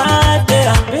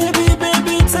 yeah. Baby,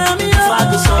 tell me, if I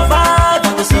could survive,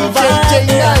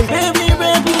 yeah. Baby,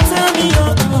 tell me,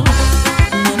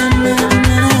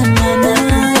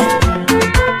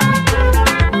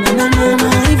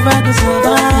 if I could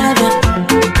survive,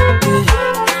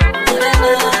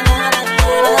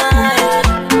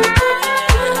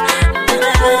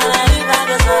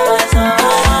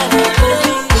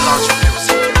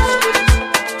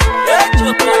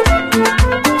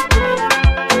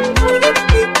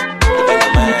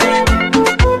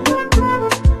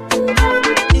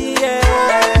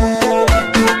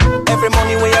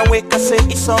 say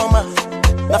it's summer.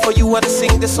 Now for you I to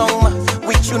sing the song, ma.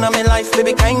 With you now my life,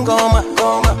 baby, can't go, ma.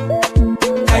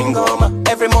 Can't go, ma.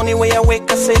 Every morning when I wake,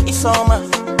 I say it's summer.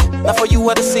 Now for you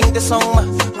I to sing the song, ma.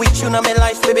 With you now my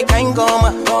life, baby, can't go,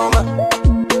 ma.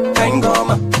 Can't go,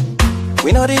 ma.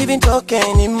 We not even talk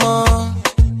anymore.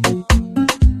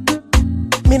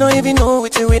 Me don't even know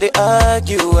what we they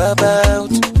argue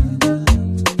about.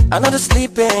 I not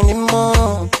sleep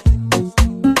anymore.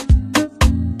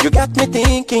 You got me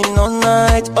thinking all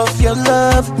night of your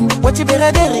love. What you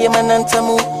better do,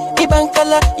 manantamu.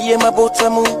 Ibankala, ye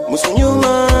mabotamu.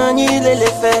 Musunyuma ni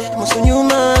lelefe,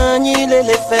 musunyuma ni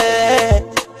lelefe.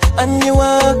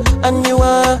 Anywa,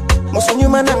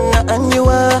 musunyuma nana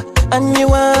anywa,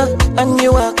 anywa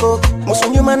ko.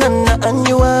 Musunyuma nana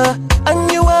anywa,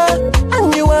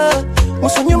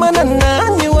 musunyuma nana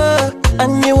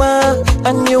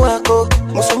anywa ko.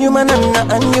 Musunyuma nana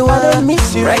anywa. I don't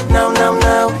miss you right now.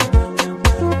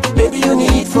 Baby, you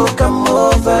need for come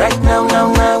over right now.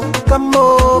 Come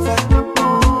over.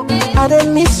 I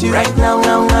don't miss you right now.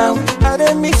 I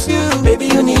don't miss you. Baby,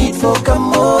 you need for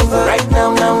come over right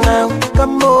now.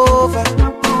 Come over.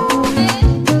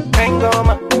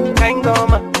 Kangoma.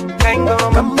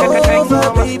 Come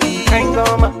over, baby.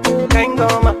 Kangoma. Come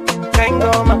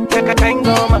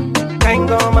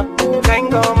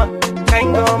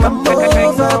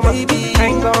over, baby.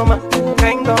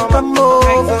 Come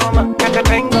over.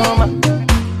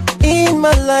 In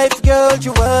my life, girl,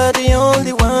 you are the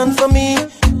only one for me.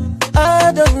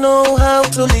 I don't know how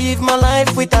to live my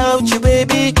life without you,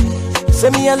 baby. Say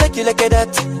me I like you like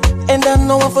that, and I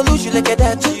know I for lose you like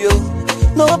that, you.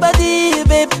 Nobody,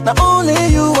 babe, not only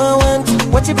you I want.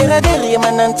 What you better do,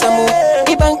 manantamu.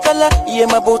 Ibankala, ye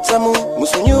mabotamu.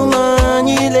 Musunyuma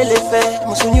ni lelefe,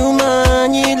 musunyuma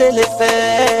ni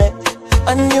lelefe.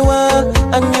 Anywa,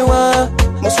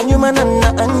 musunyuma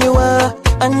nana anywa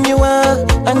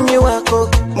ko.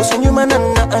 Musunyuma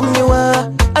nana anywa,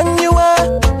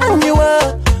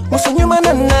 musunyuma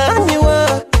nana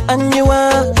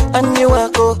anywa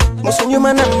ko.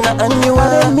 Musunyuma nana anywa. I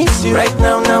don't miss you right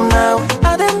now.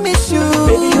 I don't miss you.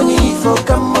 Baby, you need for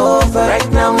come over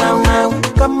right now.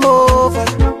 Come over.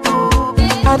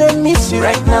 I don't miss you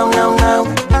right now.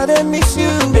 I don't miss you.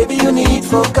 Baby, you need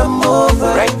for come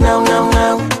over right now.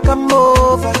 Come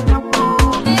over.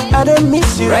 I don't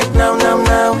miss you right now.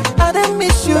 I don't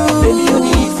miss you. Baby, you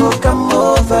need for come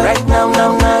over right now.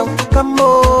 Come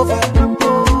over.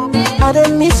 I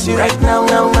don't miss you right now.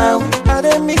 I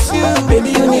don't miss you.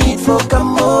 Baby, you need for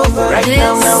come over right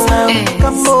now.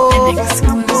 Come over.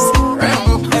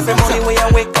 Every morning when I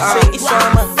wake up, say it's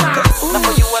summer. Now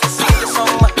for you I sing the song,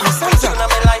 ma. You know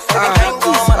my life, baby, can't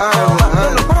go, ma.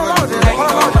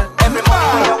 Every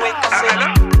morning when I wake up,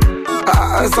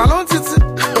 say Salon Titi,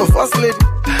 first lady.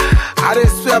 I didn't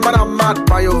swear, man, I'm mad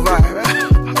by your vibe.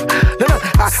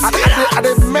 I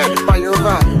didn't mad by your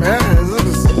vibe.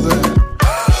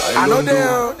 I know they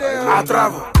I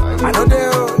travel. I know they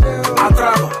I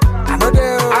travel. I know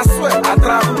they I swear I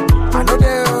travel. I know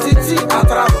they Titi I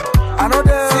travel. I know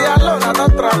they see alone I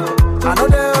don't travel. I know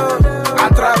they I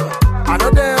travel. I know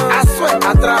they I swear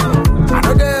I travel. I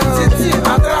know they Titi I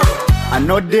travel. I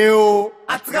know they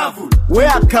I travel.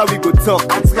 Where can we go talk?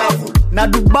 I travel. Na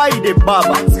Dubai the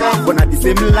baba, but na the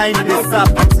same line they sap.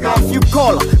 If you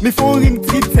call, me phone ring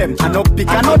 3 times. I no pick,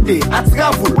 I no day. I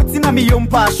travel. What's in a me young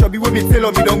pass shop? When me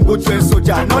tell me don't go to a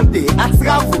soldier, I no day. I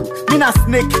travel. Me na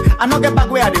snake. I no get back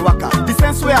where they waka. The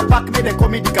sense where I pack me they call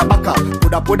me the kabaka.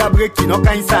 Poda break, you no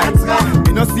kind side.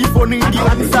 Me no see phone ring the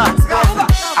answer.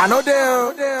 I know they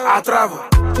I travel.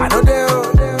 I know they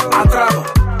I travel.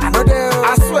 I know they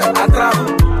I swear I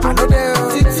travel. I know they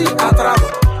Titi I travel.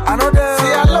 I know they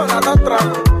see alone I don't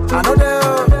travel. I know they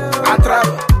I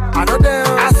travel. I know they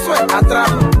I swear I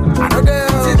travel. I know they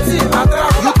Titi I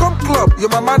travel. You come club, your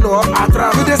mama know I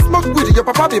travel. You dey smoke weed, your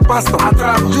papa be pastor. I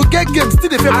travel. You get games, still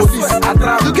dey pay police. I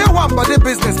travel. You get one body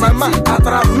business, my man. I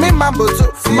travel. Me mambo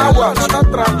too, my watch. I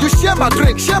travel. You share my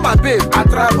drink, share my babe. I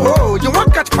travel. Oh, you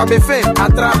want catch my fame? I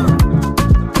travel.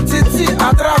 Titi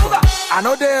I travel. I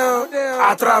know they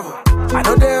I travel. I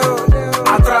know they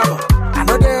I travel. I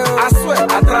know they I swear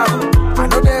I travel. I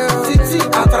know they Titi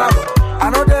I travel. I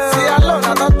know they see alone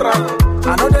I don't travel.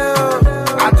 I know they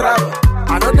I travel. I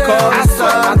know they I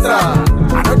swear I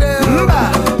travel. I know they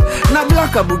na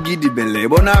black a boogie the belly,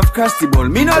 but now I've crashed the ball.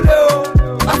 Me no do.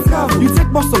 I travel. You take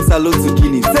more some salon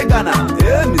zucchini. Say Ghana,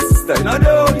 yeah, my sister. You no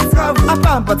do. You travel. I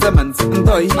found apartment,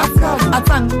 toy. I travel. I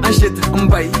tang and shit,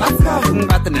 buy. I travel.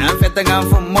 But now I'm fetting out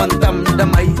from Montam, the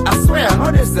Mai. I swear, I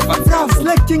know this. I travel.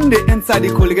 Selecting the inside the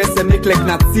colleagues and make like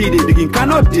not see the digging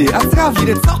cannot do. I travel.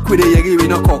 You talk with the yagi, we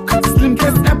no cock. Slim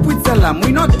case up with salam,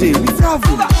 we not do. We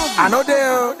travel. I know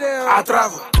there. I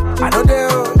travel. I know there.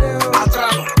 I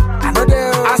travel. I know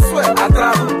there. I swear I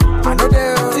travel. I know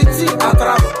there. Titi, I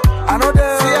travel. I know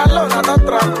there. See alone, I don't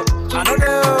travel. I know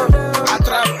there. I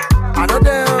travel. I know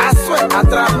there. I swear I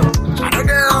travel. I know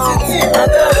there. Titi, I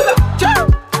travel.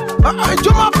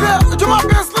 Juma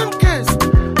Bear Slim Case.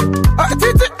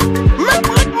 Titi,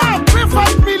 make man pay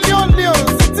 5 million leos.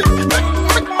 Titi,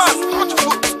 make man touch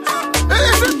foot.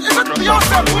 Is it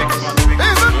Beyonce foot?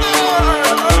 Is it Rihanna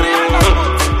foot?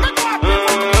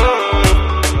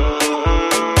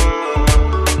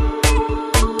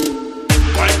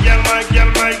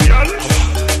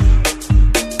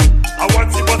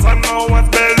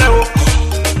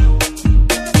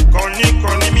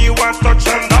 Touch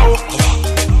and now.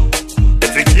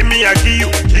 If you give me, I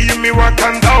give me what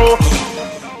can do.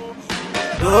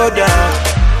 Go down,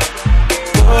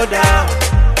 go down,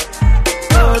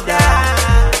 go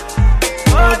down,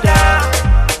 go down.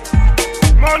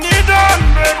 Money done,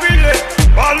 baby.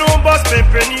 Balloon bust me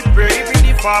penny, baby.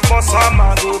 If I bust a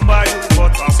man, go buy you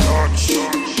butterscotch.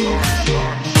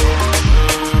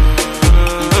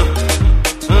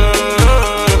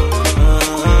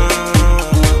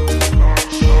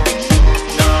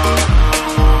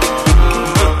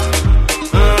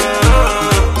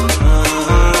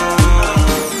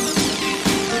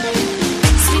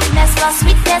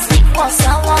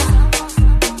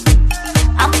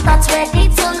 I'm not ready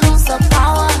to lose the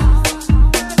power.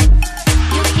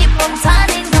 You keep on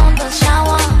turning on the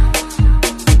shower.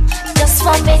 Just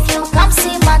for make you come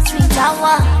see my twin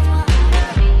tower.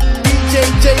 DJ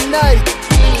J Night.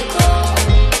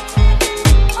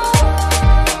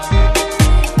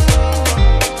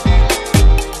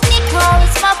 Nico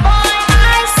is my boy.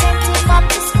 I sent him up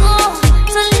to school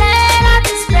to learn how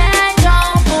to spend your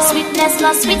sweetness,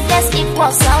 not sweetness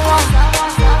equals sour.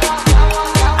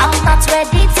 I'm not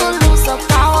ready to lose the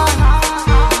power.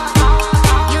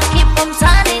 You keep on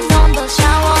turning on the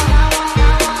shower.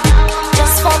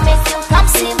 Just for make you come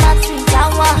see my twin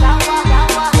tower.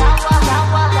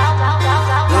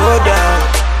 Go down,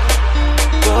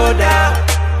 go down,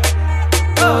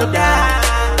 go down,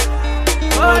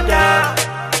 go down.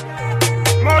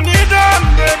 Money done,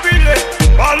 baby.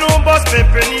 Balloon bust me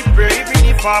penny, baby.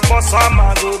 If I bust a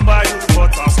man, go buy you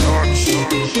butterscotch.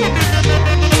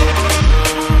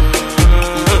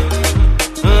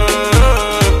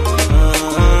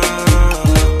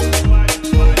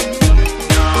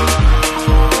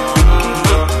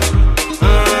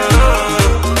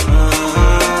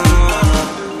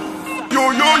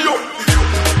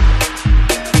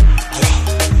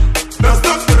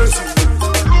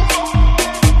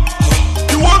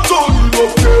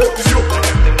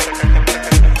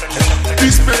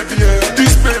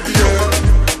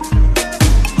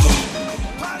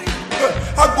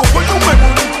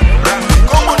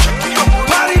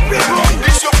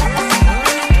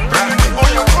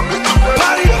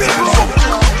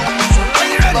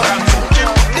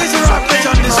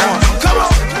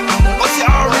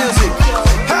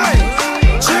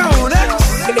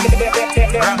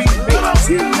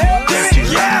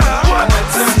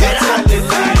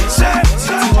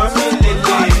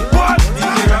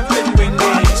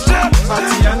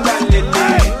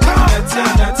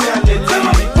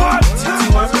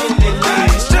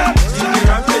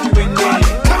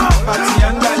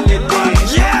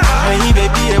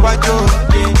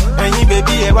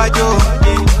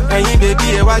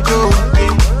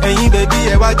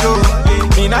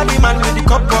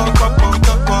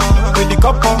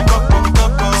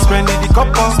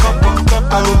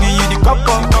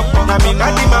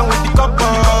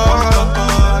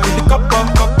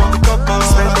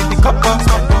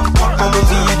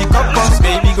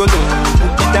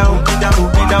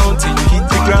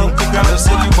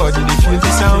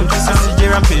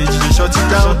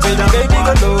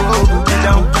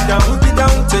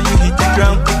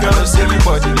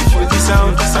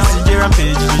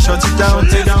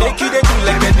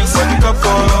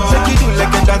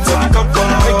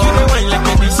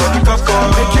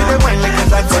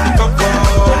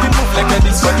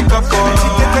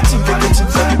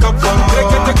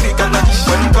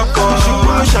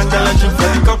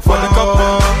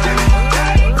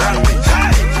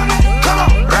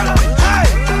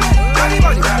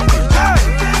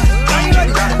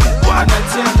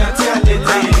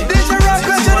 DJ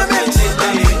Rock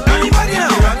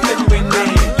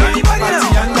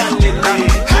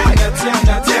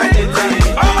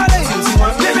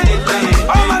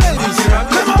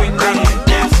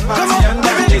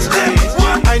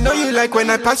like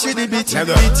when I pass you the beat.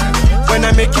 When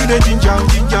I make you the ginger,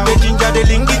 the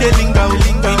lingy, the linger,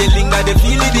 the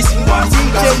feel it, the singer.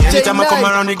 Anytime I come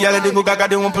around the girl, they go gaga,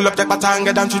 they won't pull up the pata and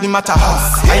get down to the matter.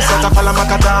 I set a fala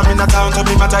makata, I'm in a town, so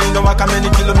me matter, you know I come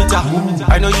many kilometer.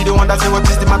 I know you the one that say what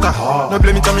is the matter. No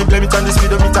blame it on me, blame it on the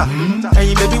speedometer.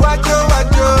 Hey baby, what yo,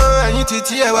 and you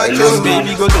titi, what yo,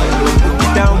 baby, go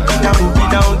down,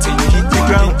 till you hit the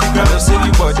ground. Don't say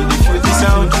you body, you feel the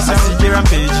sound. I see your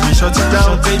rampage, you shut it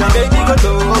down. Baby, go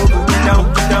down,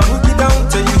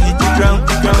 till you hit the ground.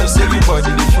 Don't say you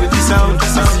body, you feel the sound. I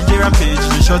see your rampage,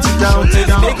 you shut it down.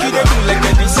 Make you do like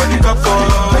a this on the cup for.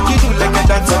 Make you do like a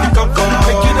dance on the cup for.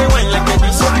 Make you do wine like a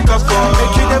this on the cup for.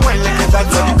 Make you do wine like a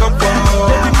dance on the cup for.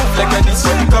 Baby, move like a this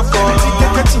on the cup for.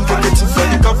 Get a for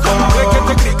the cup for.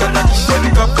 Get a crick and a dish for the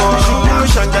cup for. Shoot me no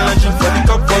shangal and gin for the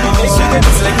cup for. Make you do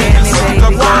this like a this on the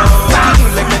cup for. Make you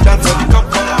do like a dance on the cup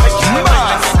for. Make you do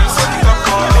wine like a this on the cup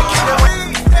for. Make you do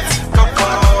wine cup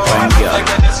for. Fine girl,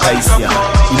 Aisha,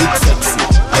 you look sexy,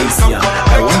 Aisha.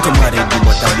 I want to marry you,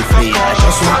 but I'm afraid. I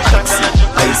just want taxi,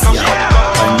 Aisha.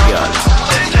 Fine girl.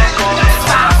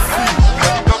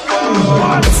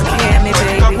 Scare me,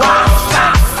 baby.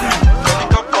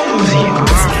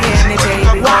 Scare me, baby.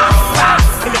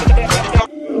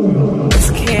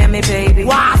 Scare me, baby.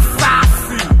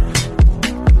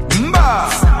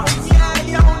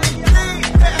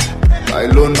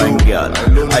 Fine girl,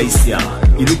 Aisha,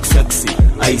 you look sexy,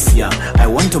 Aisha. I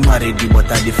want to marry you,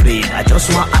 but I'm afraid. I just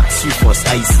want to ask you first,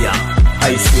 Aisha.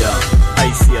 Aisha,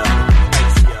 Aisha,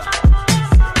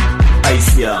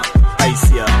 Aisha,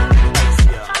 Aisha.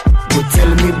 Go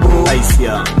tell me, bro.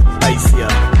 Aisha, Aisha,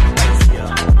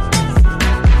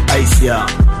 Aisha,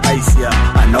 Aisha.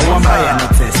 I know I'm buying a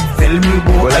test. Tell me,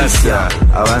 bro. Aisha,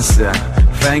 Avansia,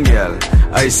 fine girl,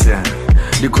 Aisha.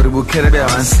 The Kurubu Kerebe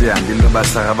Avansia, the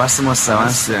Lubasa Basmos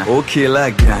Avansia. Okay,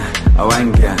 like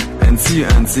Awanga, and see you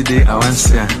and see the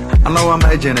Avansia. I know I'm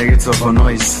a generator for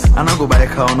noise. I know go buy a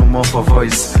car no more for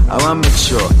voice. I want make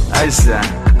sure, Aisha.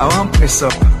 I want press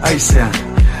up, Aisha.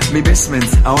 Me basement,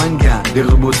 Awanga, the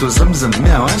Roboto Zamzam, me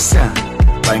Avansia.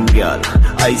 Fine girl,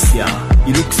 Aisha,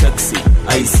 you look sexy,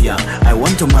 Aisha. I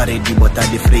want to marry you, but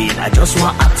I'm afraid. I just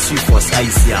want to ask you first,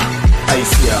 Aisha.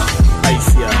 Aisha,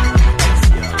 Aisha,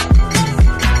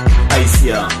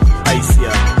 Aisha,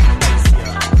 Aisha.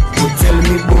 Go tell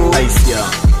me, bro. Aisha,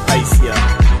 Aisha,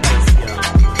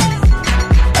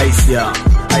 Aisha,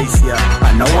 Aisha.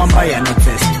 I know I'm buying a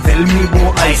test. Tell me,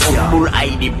 bro. Aisha,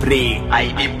 I dey pray,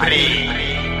 I dey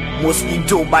pray.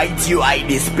 Mosquito bite you, I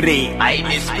dey spray, I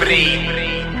dey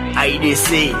spray. I dey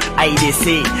say,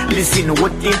 listen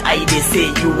what thing I dey say.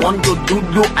 You want to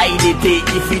do, I dey pay.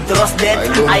 If you trust that,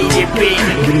 I dey pay.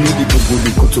 Give me the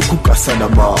bubuli go to cook a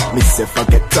sadaba. Me say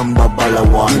forget tamba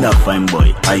balawa. You na fine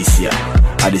boy, Aisha.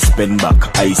 I dey spend back,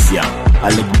 Aisha. I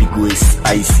like big waist,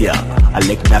 Aisha. I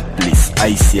like that place,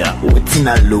 Aisha. What's in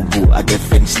a logo? I get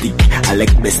French stick. I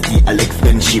like bestie, I like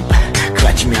friendship.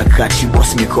 Catch me, I catch you,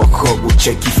 boss me coco. Go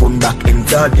check your phone back and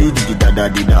da di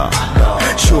da.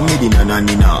 Show me the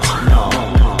na.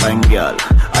 Fine girl,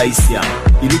 Aisha,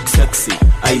 you look sexy,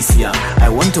 Aisha. I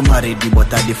want to marry you,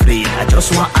 but I'm afraid. I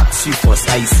just want to ask you first,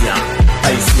 Aisha.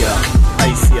 Aisha,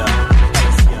 Aisha,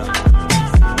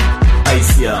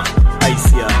 Aisha,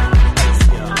 Aisha.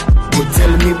 Go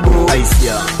tell me, bro.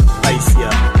 Aisha, Aisha,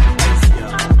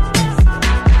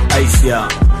 Aisha,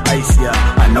 Aisha.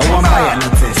 I know I'm buying a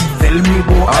test. Tell me,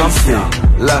 bro. Aisha.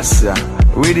 Last year,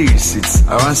 where the receipts?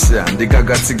 I want to say, the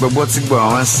gaga tick, but I want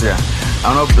to say,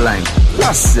 I'm not blind.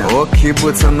 Last year, okay,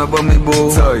 but I'm not me,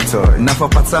 bo. Toy. Now for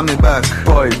pata me back.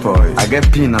 Boy. I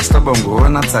get pin and stubborn, go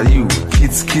run after you.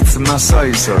 Kids, my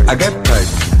soy. I get pride.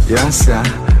 You answer,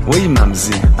 where you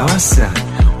mamzy? I want to say,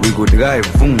 we go drive,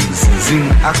 boom, zing,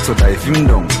 actor, die, film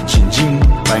down, ching.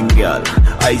 Fine girl,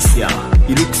 Aisha,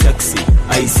 you look sexy,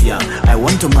 Aisha. I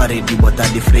want to marry you, but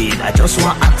I'm afraid. I just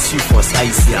want to ask you first,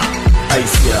 Aisha.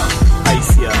 Aisha,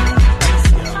 Aisha,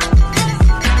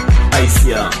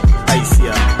 Aisha,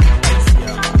 Aisha.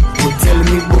 Go tell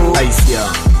me, bro. Aisha,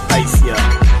 Aisha,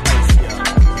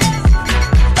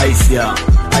 Aisha,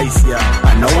 Aisha. I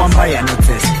know I'm buying a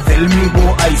test. Tell me, bro,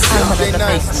 Aisha. They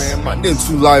nice, man. My name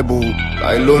too liable.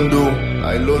 I Londo.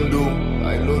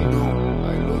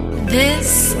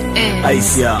 This is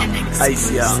Aisha, an Aisha,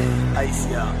 exclusive.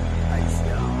 Aisha.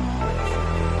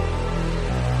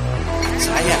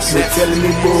 So tell me,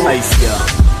 bro. Aisha,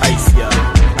 Aisha.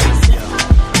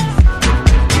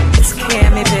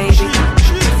 Scare me, baby.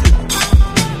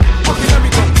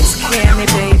 Scare me,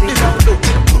 baby.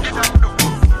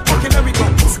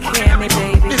 Scare me,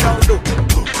 baby.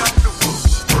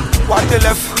 What the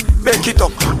left, make it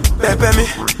up. Baby me,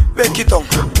 make it up.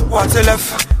 What the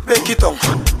left, bake it on,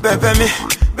 baby me,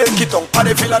 bake it on. Are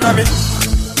the villain of me?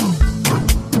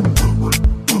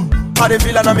 Are the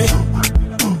villain of me?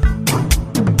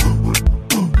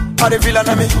 Are the villain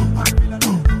of me?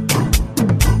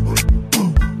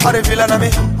 Are the villain of me?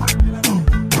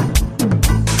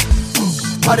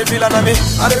 Are the villain of me?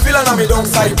 Are the villain of me? Don't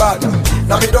say bad.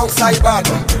 Now me don't say bad.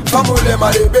 Famule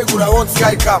ma de beg una want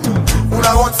sky cam.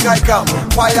 Una want sky cam.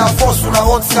 Fire force una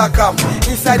want sky cam.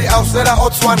 Inside the house let a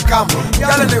hot one cam.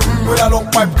 Y'all in the room with a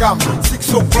long pipe cam.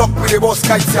 6 o'clock with the boss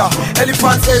kite ya.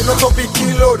 Elephant say not a big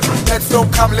load. Let's don't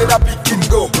come let a big king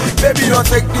go. Baby don't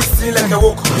take this thing like a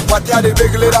walk. What ya the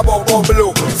big let a bob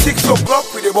below. 6 o'clock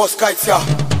with the boss kite ya.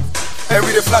 And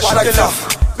with the flashlight ya.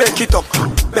 Bake it up,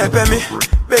 baby me,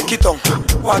 bake it on.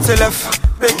 What's the left?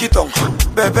 Bake it on,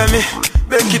 baby me,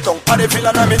 bake it on. Are the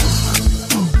villain of me?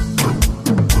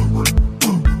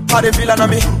 Are the villain of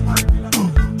me?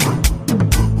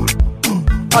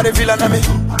 Are the villain of me?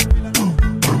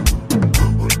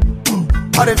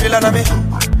 Are the villain of me?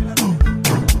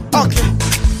 Okay.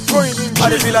 Are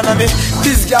the villain of me?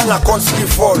 This girl na constant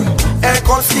fall.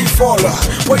 Constant fall.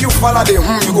 When you follow the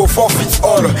you go 4 feet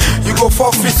all. You go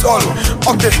 4 feet all.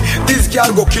 Okay, this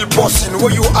girl go kill person.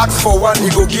 When you ask for one,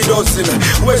 he go give dozen.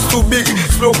 Waist too big,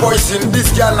 slow poison. This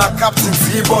girl na captain,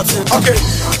 3 button. Okay,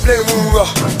 play mungo.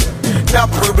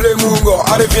 Nyapri play mungo.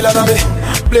 Are the villain of me?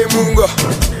 Play mungo.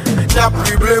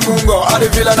 Nyapri play mungo. Are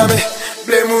the villain of me?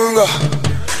 Play mungo.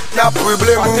 Nyapri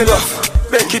play mungo.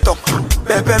 Bake it up,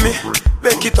 baby me.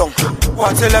 Bake it on,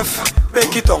 what's the left?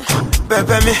 Bake it on,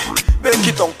 baby me, bake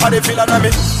it on. Are the villain of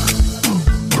me?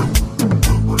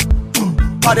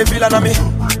 Are the villain of me?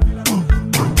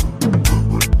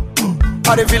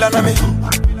 Are the villain of me?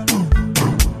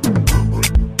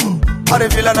 Are the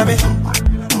villain of me?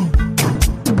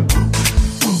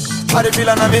 Are the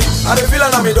villain of me? Are the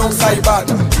villain of me? Don't say bad.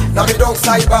 Now me don't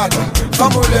say bad.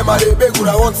 Famule ma de beg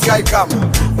una want sky cam.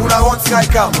 Una want sky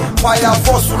cam. Fire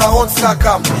force una want sky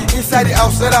cam. Inside the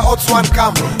house let a hot one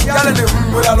cam. Y'all in the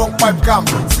room with a long pipe cam.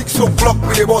 6 o'clock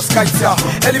with the boss kite ya.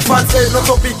 Elephant say not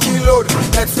a big load.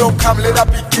 Let's don't come let a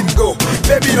big king go.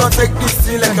 Baby don't take this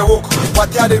thing like a walk.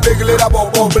 But ya the beg let a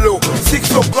bob below. 6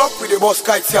 o'clock with the boss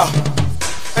kite ya.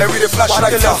 And with the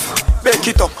flashlight ya. Bake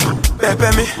it up, baby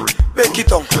me, bake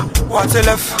it on. What's the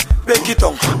left? Bake it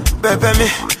on, baby me,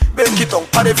 bake it on.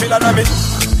 Are the villain of me?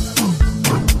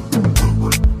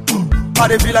 Are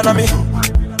the villain of me?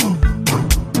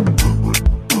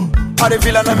 Are the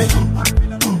villain of me?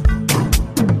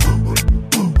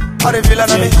 Are the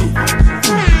villain of me?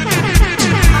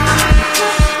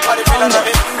 Are the villain of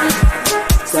me?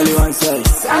 Sally one side.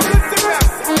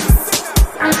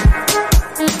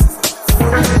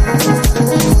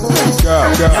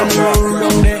 Time you want roll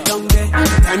down there,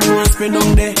 time you want spend down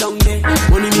there,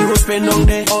 money me go spend down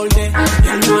there all day.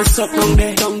 Time you want suck down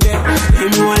there, time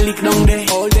you want lick down there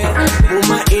all day. Put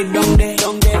my head down there,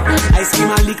 ice cream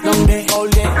and lick down there all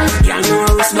day. Time you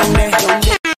want roast down there.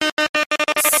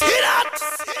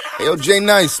 Hey, yo, J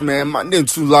Nice, man, my name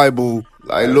too liable.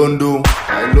 Like Londo.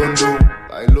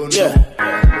 Yeah.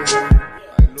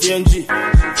 TNG.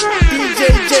 DJ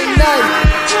J Nice.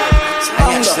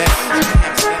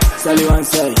 Sally one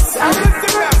side.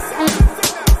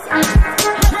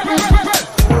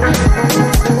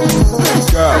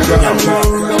 Time you want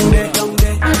roll down there,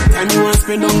 time you want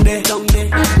spend down there,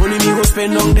 money me go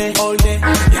spend down there all day.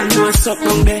 Time you want suck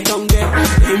down there, time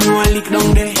you want lick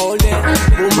down there all day.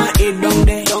 Put my head down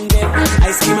there,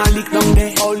 ice cream and lick down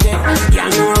there all day.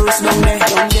 Time you want roast down there, to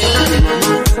the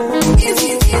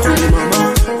mama,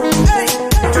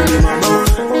 to the mama,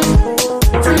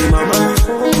 to the mama,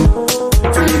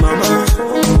 to the mama,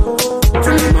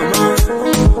 to the mama,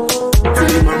 to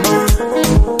the mama,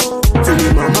 to the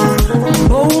mama.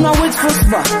 Oh, now wait first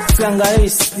back. Fianga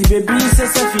is the baby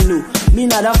says if you know. Me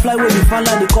not that fly when you fall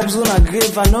out the cops gonna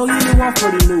grave. I know really want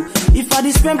for the low. If I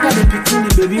dispense by the picking the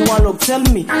baby one look, tell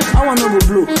me I wanna go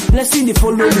blow. Blessing the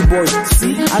follow the boy.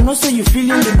 See, I know say you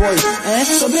feeling the boy.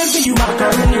 So baby you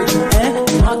macaroni,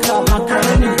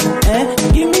 macaroni,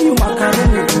 give me you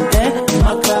macaroni,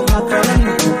 macaroni,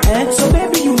 so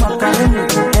baby you macaroni,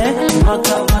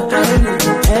 macaroni,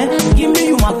 give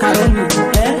me you macaroni,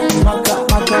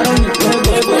 macaroni.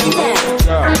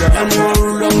 Time you want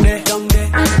roll down there,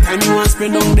 time you want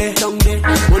spend down there,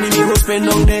 money me go spend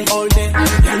down there all day.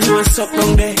 Time you want suck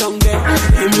down there, time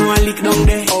you want lick down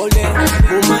there all day.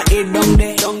 Put my head down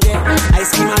there,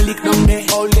 ice cream and lick down there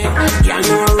all day. Time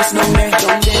you want roast down there, to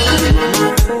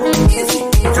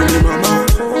the mama,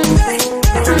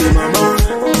 to the mama,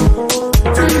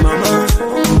 to the mama,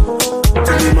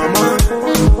 to the mama,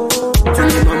 to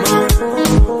the mama,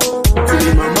 to the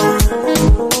mama,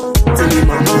 to the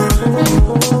mama, to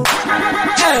the mama.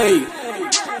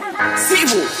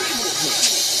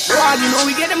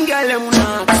 girl them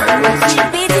not.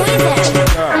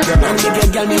 Man, the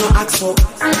girl me no ask for.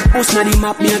 Post na the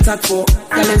map me attack for.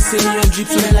 Girl them say me a drip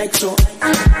so they like so.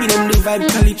 Me them the vibe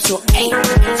calypso. Hey,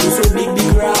 so big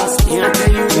grass. Me I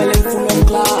tell you, girl them full of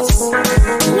class.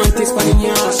 You want taste for the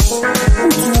nyash? Who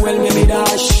too well me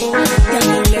dash? Girl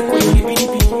me like when you lippy.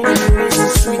 And you raise so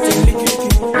sweet and licky.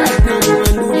 Right now you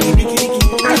want do the licky.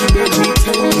 And baby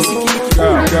tell me sicky.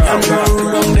 And you want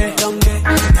roll down there.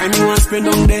 Time you want spend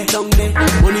down there.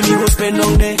 Money me go spend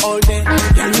down there all day.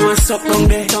 Girl you want suck down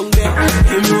there.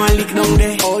 Him you want lick down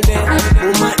there all day.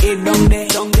 Hold my head down there.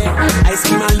 Ice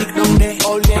cream and lick down there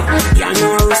all day. Girl you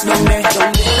want roast down there. To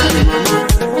the mama,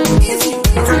 easy.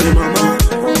 To the mama,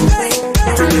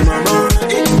 to the mama,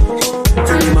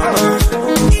 to the mama,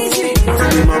 easy. To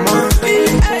the mama, to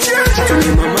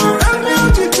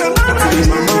the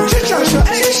mama,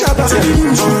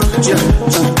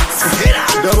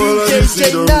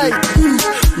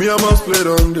 me I must play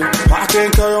down there. I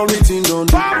can't carry on meeting down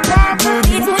there.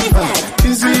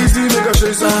 Easy, make a show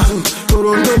you something.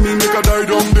 Don't do me, make a die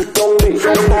down there.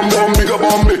 The bomb, bigger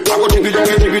bomb. I go take it down,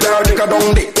 take it down, take it down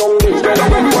there. The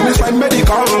bomb for me like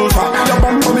medical. The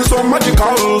bomb for me so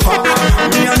magical.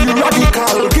 Me and you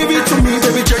radical. Give it to me,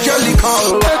 baby,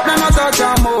 jellical. Let me not touch a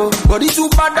more. Body too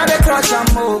bad that they crash a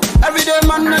more. Every day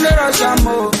man and they rush a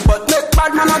more. But make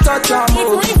bad man not touch a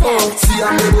more. Oh, see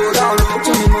I'm gonna go down low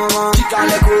to me mama. She can't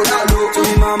let go down low to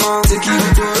me mama. Take you to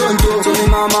Toronto to me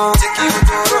mama. Take you to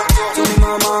Toronto to me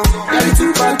mama. Girl you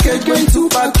too package, going too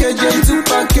package, going too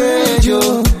package, yo.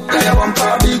 Girl you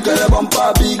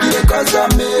bumper big, yeah, cause I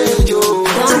made you.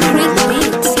 Don't freak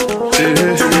beats.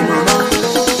 To me mama.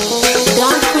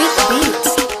 Don't freak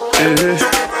beats.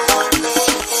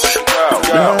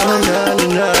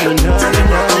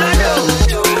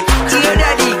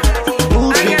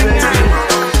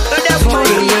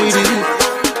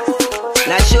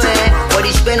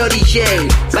 No the shell,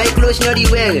 buy clothes no the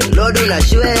well. Lord don't I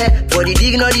swear, for the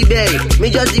dig no the bell.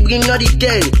 Me just the bring no the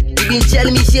tell. You been tell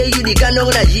me say you the can no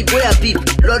gonna jeep where I peep.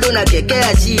 Lord don't I keke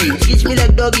I see. Teach me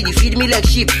like doggy, the feed me like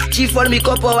sheep. Chief for me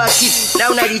cup or keep.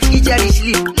 Now na the teacher the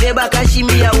sleep. Never can see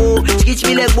me a wo. Teach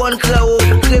me like one crow.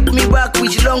 Creep me back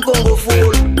with long Congo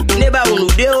fall. Never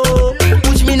unu deo.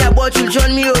 Put me in a bottle,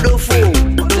 John me odo fo.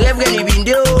 Reverend you been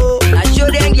deo. I show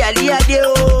them gali a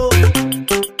deo.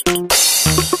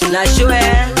 I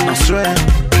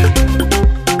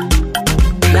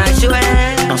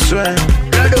swear.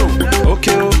 Lodo.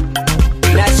 Okay.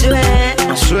 I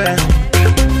swear.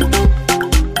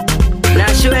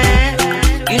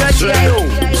 You know swear.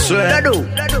 Lodo.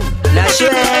 I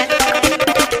swear.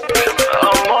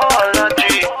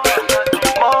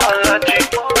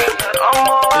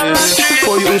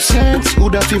 For your sense, who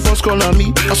that you first call on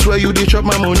me? I swear you did chop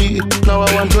my money. Now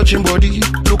I want touching body.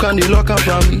 Look and they lock up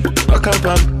on me.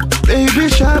 Baby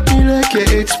sharp me like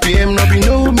a 8 p.m. No be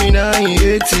no me now in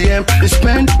ATM. They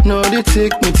spend, no they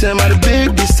take me time. I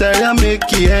beg this time I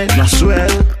make it end. I swear.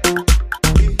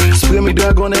 Spray me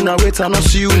dragon and I wait and I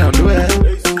see you now do it.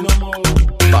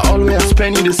 But always I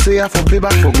spend you the say I for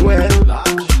payback for go ahead.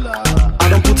 I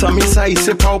don't put them inside,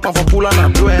 say power for pull and I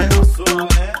do it.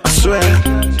 I swear.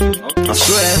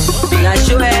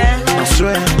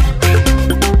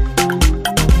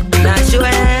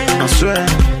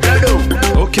 Lodo.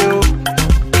 Okay.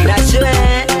 I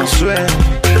swear.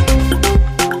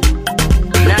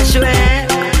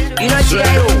 You know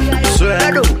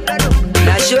Lodo. I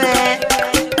swear.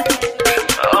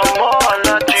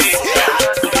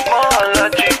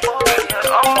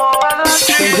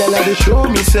 Girl, they show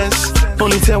me sense.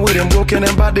 Only time with them broken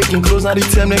and bad, they can close. Now the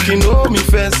time they can know me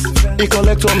first. They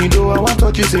collect on me though, I want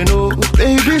touch you say no.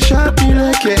 Baby sharp me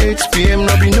like a 8 p.m.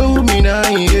 No be no me now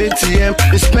in ATM.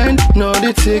 They spend, no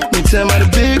they take me time. I the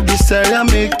big this time I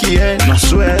make it end. I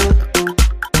swear.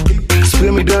 Spray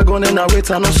me dragon and I wait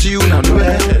and I see you now do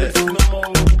it.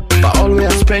 But always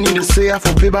I spend you the say I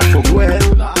for payback for go ahead.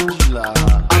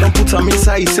 I don't put them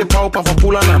inside, say power for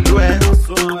pull and I do it.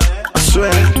 I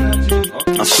swear.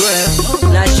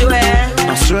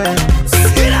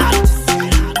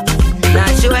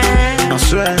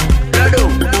 Lodo.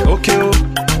 Okay.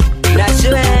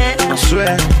 I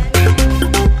swear.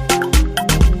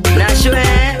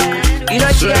 You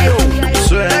know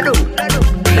Lodo.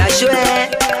 I swear.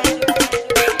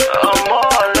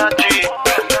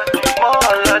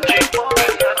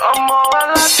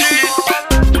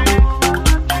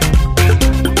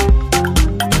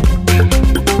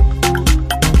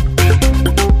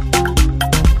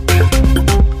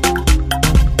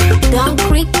 Don't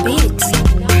freak beats.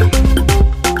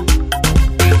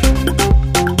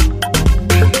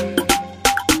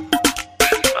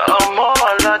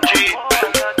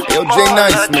 DJ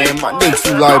Nice, man. My name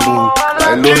too liable.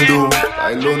 I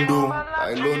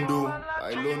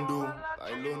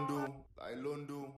Londo.